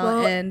weirds me out.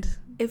 Well, And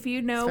if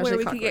you know especially where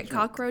we could get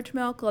cockroach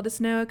milk. cockroach milk, let us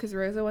know because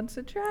Rosa wants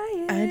to try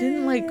it.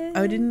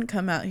 I didn't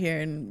come out here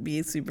and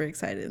be super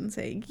excited and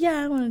say, yeah,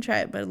 I want to try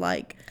it, but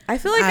like I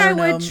feel like I don't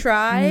know, would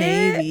try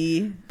it,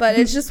 maybe. but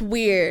it's just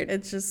weird.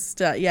 It's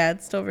just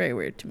it's still very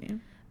weird to me.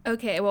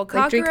 Okay, well, Like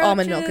cockroaches drink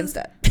almond milk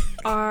instead.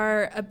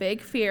 are a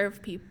big fear of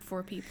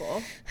for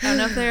people. I don't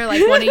know if they're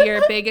like one of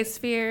your biggest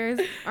fears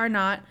or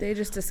not. They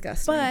just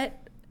disgust me. But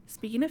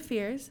speaking of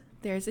fears,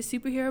 there's a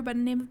superhero by the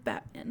name of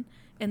Batman.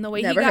 And the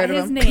way Never he got heard of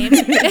his him.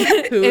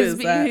 name Who is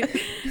that?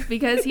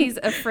 because he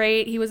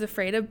was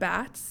afraid of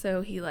bats,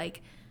 so he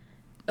like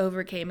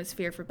overcame his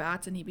fear for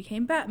bats and he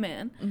became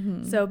Batman.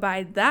 Mm-hmm. So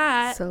by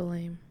that, So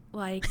lame.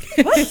 like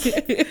what?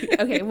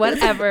 Okay,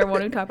 whatever.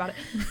 Won't even talk about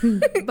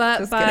it. But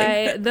Just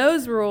by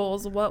those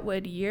rules, what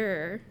would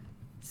your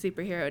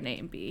superhero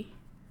name be?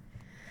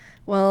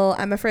 Well,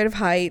 I'm afraid of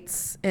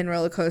heights and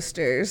roller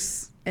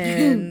coasters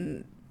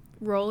and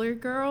Roller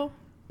Girl?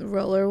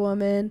 roller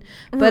woman.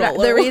 But Roller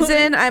the woman.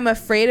 reason I'm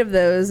afraid of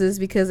those is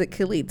because it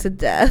could lead to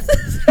death.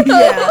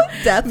 Yeah.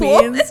 Death Me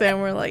woman. and Sam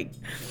were like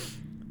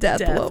Death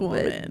death woman.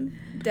 woman.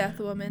 Death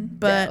Woman.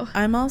 But No.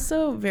 I'm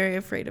also very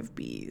afraid of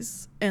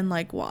bees and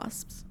like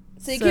wasps.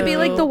 So you could be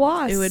like the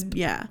wasp. It would,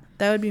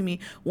 that would be me.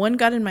 One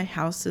got in my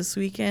house this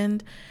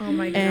weekend, Oh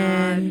my god.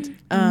 and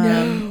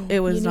No. it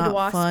was you need not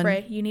wasp fun.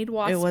 spray. You need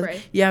wasp It was,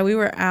 spray. yeah. We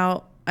were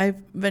out.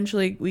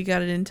 We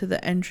got it into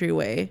the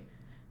entryway,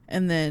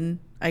 and then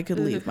I could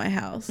leave my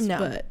house. No.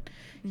 But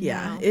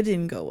yeah, No. it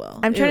didn't go well.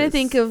 I'm It trying to was-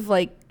 think of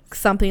like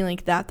something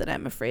like that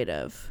I'm afraid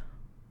of,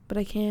 but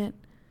I can't.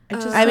 I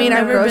I'm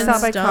never grossed been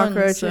out by stung,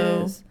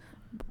 cockroaches. so-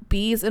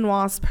 Bees and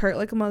wasps hurt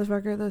like a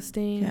motherfucker. Those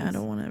stings. Yeah, I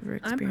don't want to ever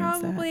I'm experience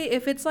probably,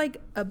 if it's like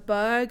a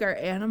bug or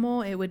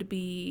animal, it would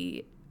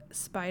be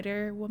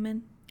Spider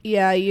Woman.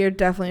 Yeah, you're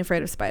definitely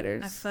afraid of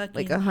spiders. I fucking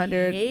like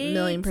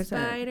 100,000,000%.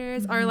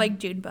 spiders. Or like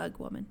Junebug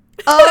Woman.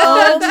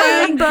 Oh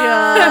my my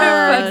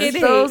gosh.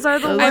 gosh, those are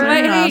the Those worst. I are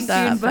might not hate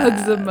that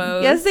Junebugs the bad.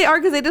 most. Yes, they are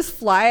because they just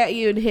fly at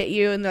you and hit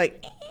you, and they're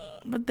like, that.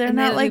 But they're And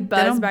not then like you they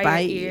buzz don't by your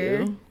bite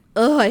ear. you.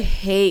 oh, I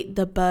hate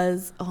the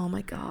buzz. Oh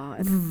my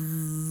god.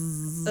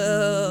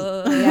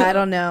 Yeah, I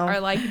don't know. Or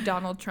like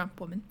Donald Trump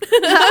Woman.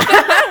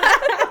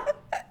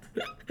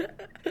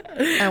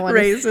 I wanna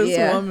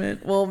Racist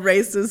woman. Well,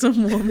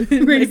 racism woman.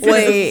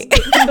 Wait.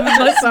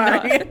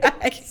 Sorry,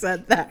 I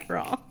said that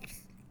wrong.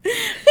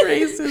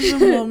 Racism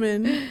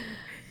woman.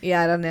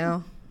 Yeah, I don't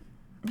know.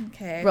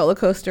 Okay. Roller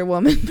coaster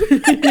woman.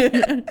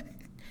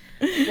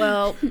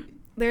 Well,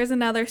 there's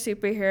another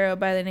superhero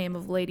by the name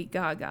of Lady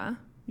Gaga.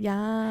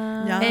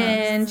 Yeah.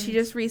 And she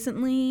just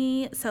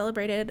recently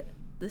celebrated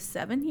the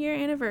 7-year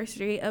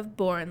anniversary of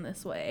Born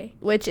This Way.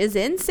 Which is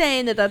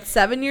insane that that's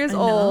 7 years I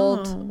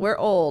old. know. We're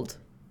old.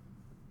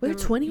 We were We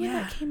were- 20 when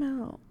yeah. that came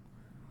out.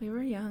 We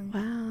were young.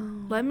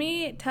 Wow. Let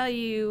me tell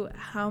you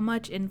how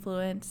much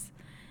influence.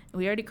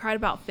 We already cried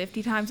about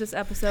 50 times this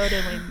episode,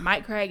 and we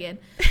might cry again.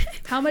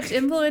 How much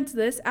influence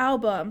this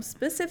album,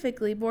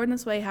 specifically Born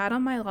This Way, had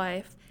on my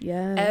life.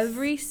 Yes.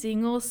 Every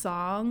single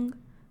song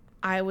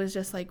I was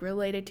just like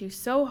related to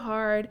so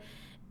hard.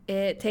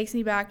 It takes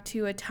me back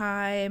to a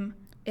time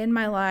in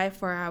my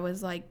life where I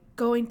was like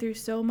going through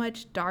so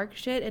much dark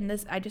shit, and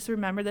I just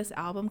remember this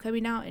album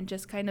coming out and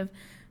just kind of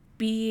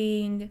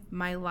being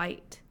my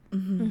light.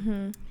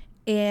 Mm-hmm.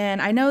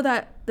 And I know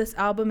that this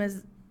album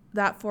is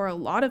that for a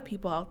lot of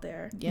people out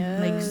there. Yes.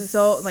 Like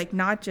so, like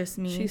not just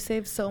me. She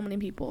saved so many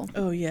people.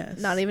 Oh yes.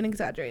 Not even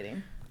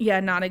exaggerating. Yeah,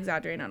 not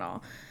exaggerating at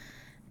all.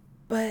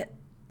 But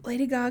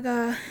Lady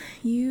Gaga,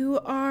 you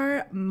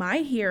are my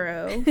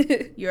hero.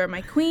 You are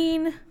my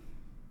queen.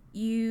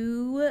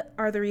 You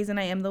are the reason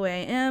I am the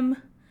way I am.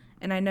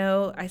 And I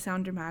know I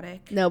sound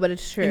dramatic, No, but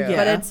it's true. Yeah.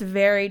 but it's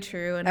very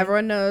true. And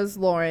Everyone knows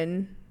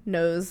Lauren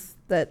knows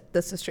that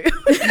this is true.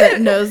 that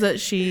knows that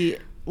she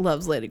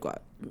loves Lady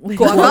Gaga. Lady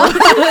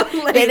Gaga.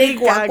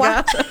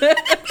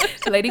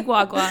 Lady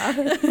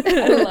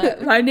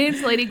Guagua. My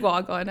name's Lady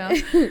Guagua now.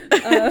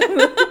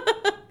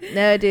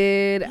 No,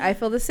 dude, I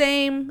feel the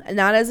same.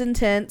 Not as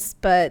intense,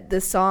 but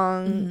this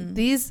song,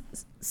 these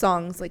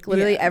songs, like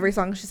literally Yeah. every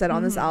song she said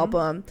on this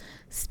album,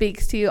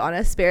 speaks to you on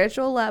a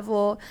spiritual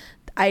level.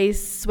 I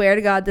swear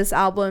to God, this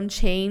album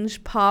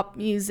changed pop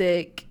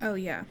music. Oh,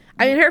 yeah.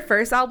 I mean, her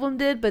first album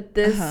did, but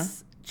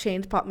this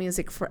changed pop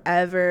music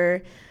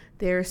forever.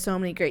 There are so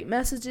many great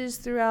messages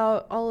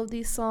throughout all of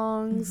these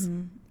songs.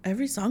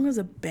 Every song was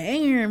a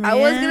banger, man. I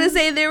was going to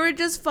say they were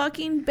just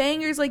fucking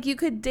bangers. Like, you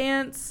could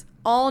dance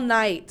all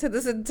night to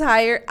this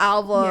entire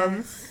album.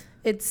 Yes.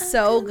 It's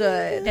so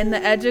good. And the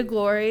Edge of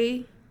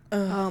Glory.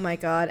 Oh my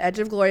God. Edge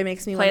of Glory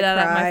makes me want Play to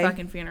that cry. at my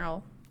fucking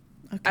funeral.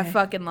 Okay. I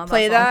fucking love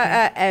Play that song.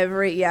 that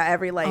at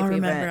every life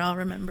event. I'll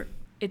remember.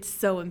 It's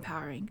so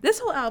empowering. This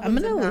whole album I'm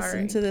is gonna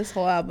empowering. listen to this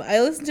whole album. I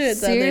listened to it the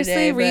Seriously,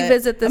 other day.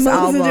 revisit this I'm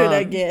gonna listen to album.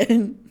 it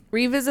again.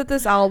 Revisit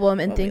this album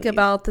and When think we leave.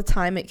 about the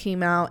time it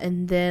came out,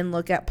 and then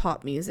look at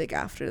pop music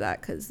after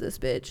that, because this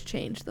bitch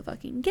changed the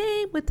fucking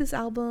game with this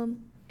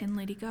album. And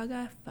Lady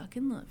Gaga, I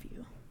fucking love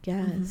you.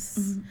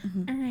 Yes.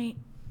 All right.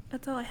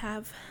 That's all I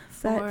have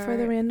Is that for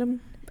the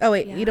random? Oh,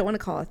 wait. Yeah. You don't want to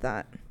call it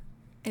that.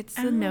 It's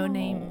the no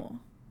name. Oh.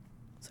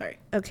 Sorry.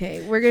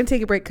 Okay. We're going to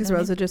take a break because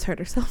Rosa just hurt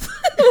herself.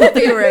 We'll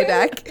be right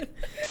back.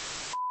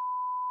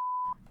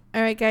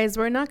 All right, guys.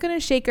 We're not going to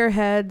shake our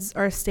heads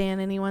or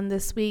stand anyone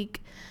this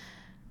week.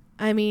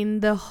 I mean,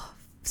 the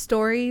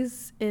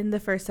stories in the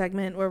first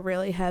segment were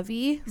really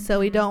heavy, so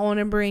we don't want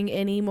to bring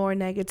any more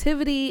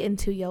negativity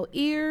into your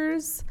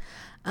ears.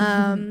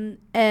 And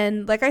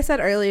like I said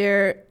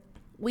earlier,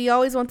 we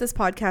always want this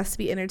podcast to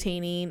be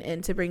entertaining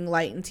and to bring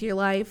light into your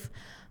life,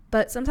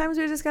 but sometimes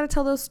we just got to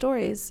tell those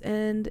stories.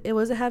 And it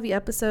was a heavy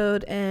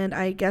episode, and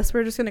I guess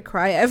we're just gonna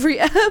cry every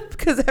ep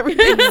because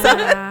everything sucks.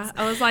 Yeah,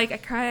 I was like, I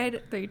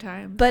cried 3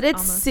 times. But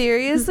it's almost.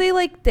 seriously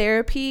like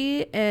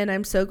therapy, and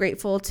I'm so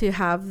grateful to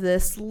have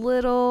this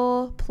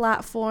little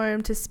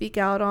platform to speak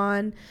out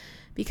on,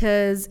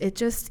 because it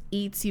just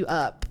eats you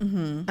up.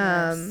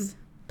 Yes.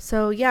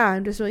 So yeah,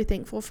 I'm just really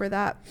thankful for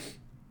that.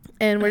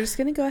 And we're just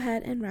gonna go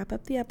ahead and wrap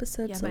up the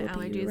episode. Yeah, so my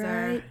we'll be allergies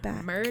right are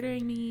back.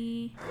 murdering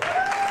me.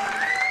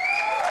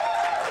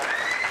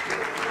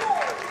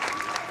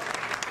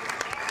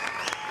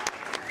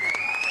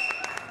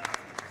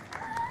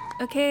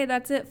 Okay,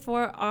 that's it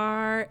for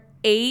our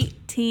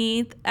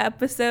 18th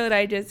episode.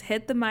 I just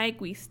hit the mic.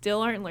 We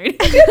still aren't learning.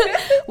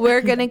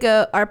 We're gonna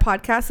go. Our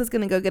podcast is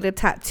gonna go get a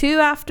tattoo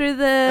after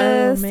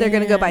this. Oh, They're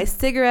gonna go man. buy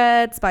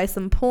cigarettes, buy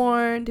some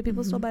porn. Do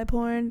people still buy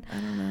porn? I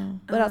don't know.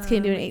 What else can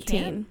you do in You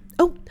 18? can.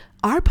 Oh,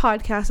 our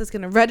podcast is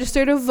gonna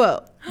register to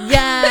vote.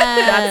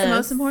 That's the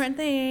most important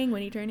thing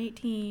when you turn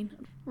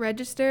 18.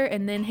 Register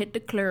and then hit the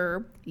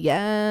club.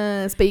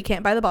 Yes, but you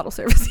can't buy the bottle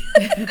service.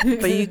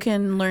 But you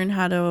can learn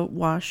how to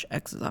wash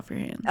X's off your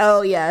hands.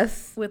 Oh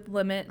yes, With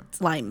limits.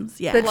 Limes,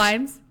 yeah. The-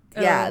 Limes.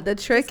 yeah. Oh. The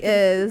trick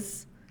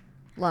is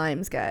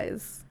limes,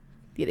 guys.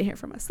 You didn't hear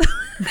from us.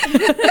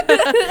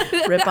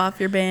 Rip off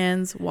your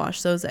bands,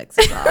 wash those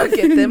X's off,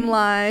 Get them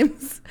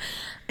limes.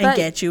 and But-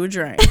 get you a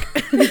drink.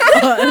 An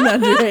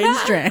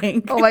underage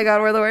drink. Oh my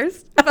God, we're the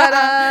worst.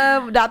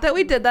 But not that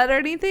we did that or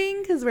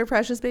anything, because we're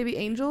precious baby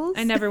angels.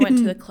 I never went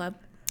to the club.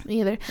 Me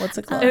either. What's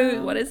it called?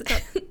 Oh, what is it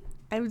called?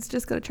 I was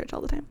just go to church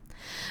all the time.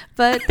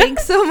 But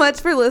thanks so much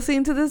for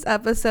listening to this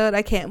episode.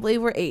 I can't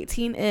believe we're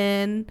 18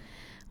 in.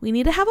 We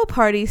need to have a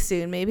party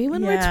soon. Maybe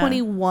when we're Yeah.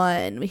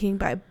 21, we can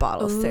buy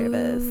bottle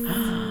service.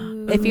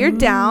 If you're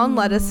down,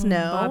 let us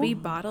know. Bobby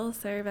bottle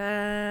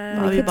service.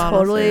 We Bobby could bottle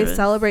totally service.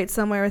 celebrate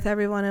somewhere with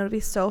everyone. It would be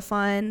so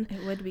fun.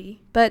 It would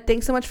be. But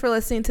thanks so much for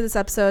listening to this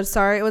episode.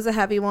 Sorry it was a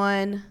heavy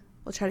one.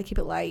 We'll try to keep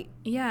it light.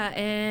 Yeah,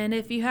 and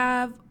if you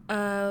have,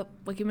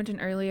 like you mentioned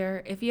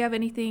earlier, if you have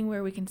anything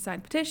where we can sign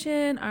a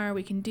petition or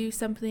we can do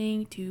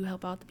something to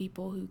help out the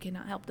people who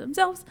cannot help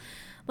themselves,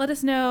 let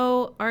us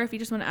know. Or if you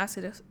just want to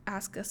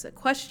ask us a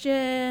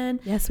question.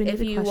 Yes, we need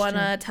If a you question. want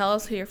to tell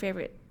us who your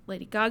favorite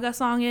Lady Gaga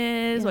song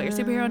is, what your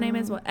superhero name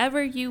is,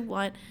 whatever you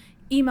want,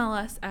 email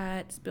us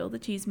at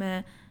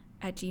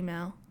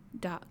spillthecheesemeh@gmail.com.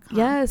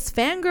 Yes,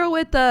 fangirl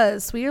with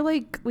us. We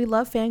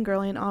love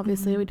fangirling,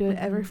 obviously. We do it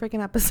every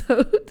freaking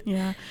episode.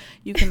 Yeah.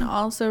 You can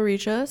also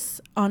reach us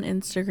on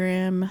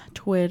Instagram,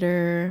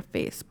 Twitter,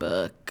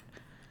 Facebook,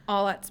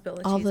 All at Spill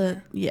the all Cheesemeh.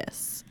 the,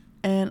 yes.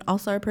 And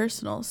also our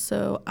personals.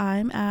 So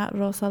I'm at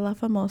Rosa La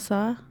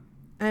Famosa.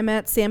 I'm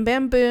at Sam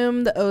Bam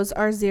Boom. The O's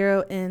are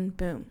 0 and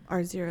boom.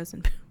 Are zeros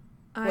and boom.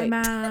 I'm Wait,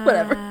 at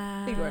whatever.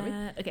 Ignore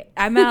me. Okay,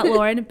 I'm at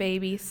Lauren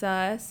Baby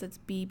Sus. It's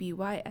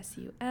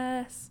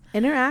BBYSUS.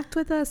 Interact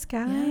with us,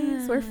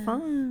 guys. We're Yeah.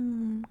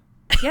 fun.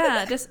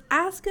 Yeah, just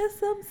ask us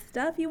some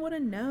stuff you want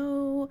to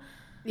know.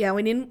 Yeah,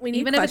 we need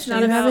Even if it's questions. not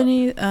Do you have about-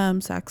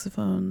 any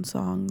saxophone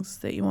songs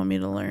that you want me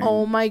to learn?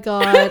 Oh my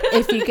God.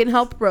 If you can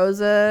help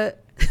Rosa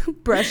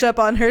brush up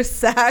on her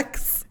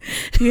sax.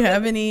 Do you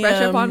have any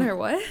Brush up on her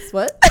what?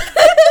 What?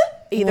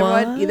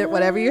 Either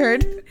whatever you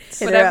heard. Hit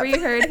her Whatever up. you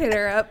heard, hit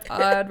her up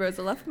on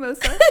Rosa La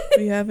Famosa.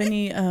 Do you have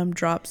any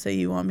drops that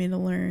you want me to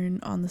learn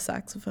on the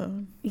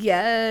saxophone?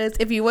 Yes.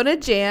 If you want to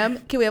jam,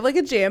 can we have like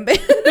a jam band?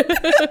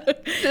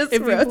 Just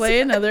If you Rosa.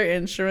 play another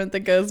instrument that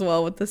goes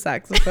well with the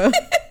saxophone.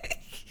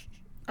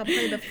 I'll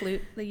play the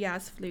flute, the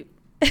Yaz flute.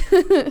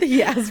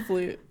 Yes,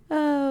 flute.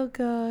 Oh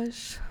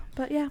gosh.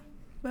 But yeah.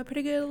 But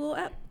pretty good little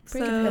app.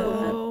 Pretty good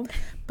little So,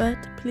 But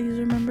please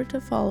remember to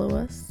follow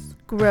us.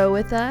 grow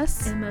with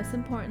us. And most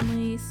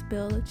importantly,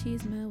 spill the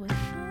cheese mill with us.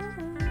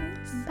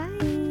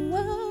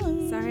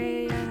 Bye.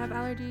 Sorry, I have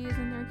allergies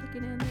and they're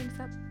kicking in.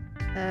 Stop.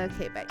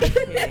 Okay, bye.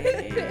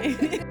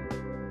 Okay.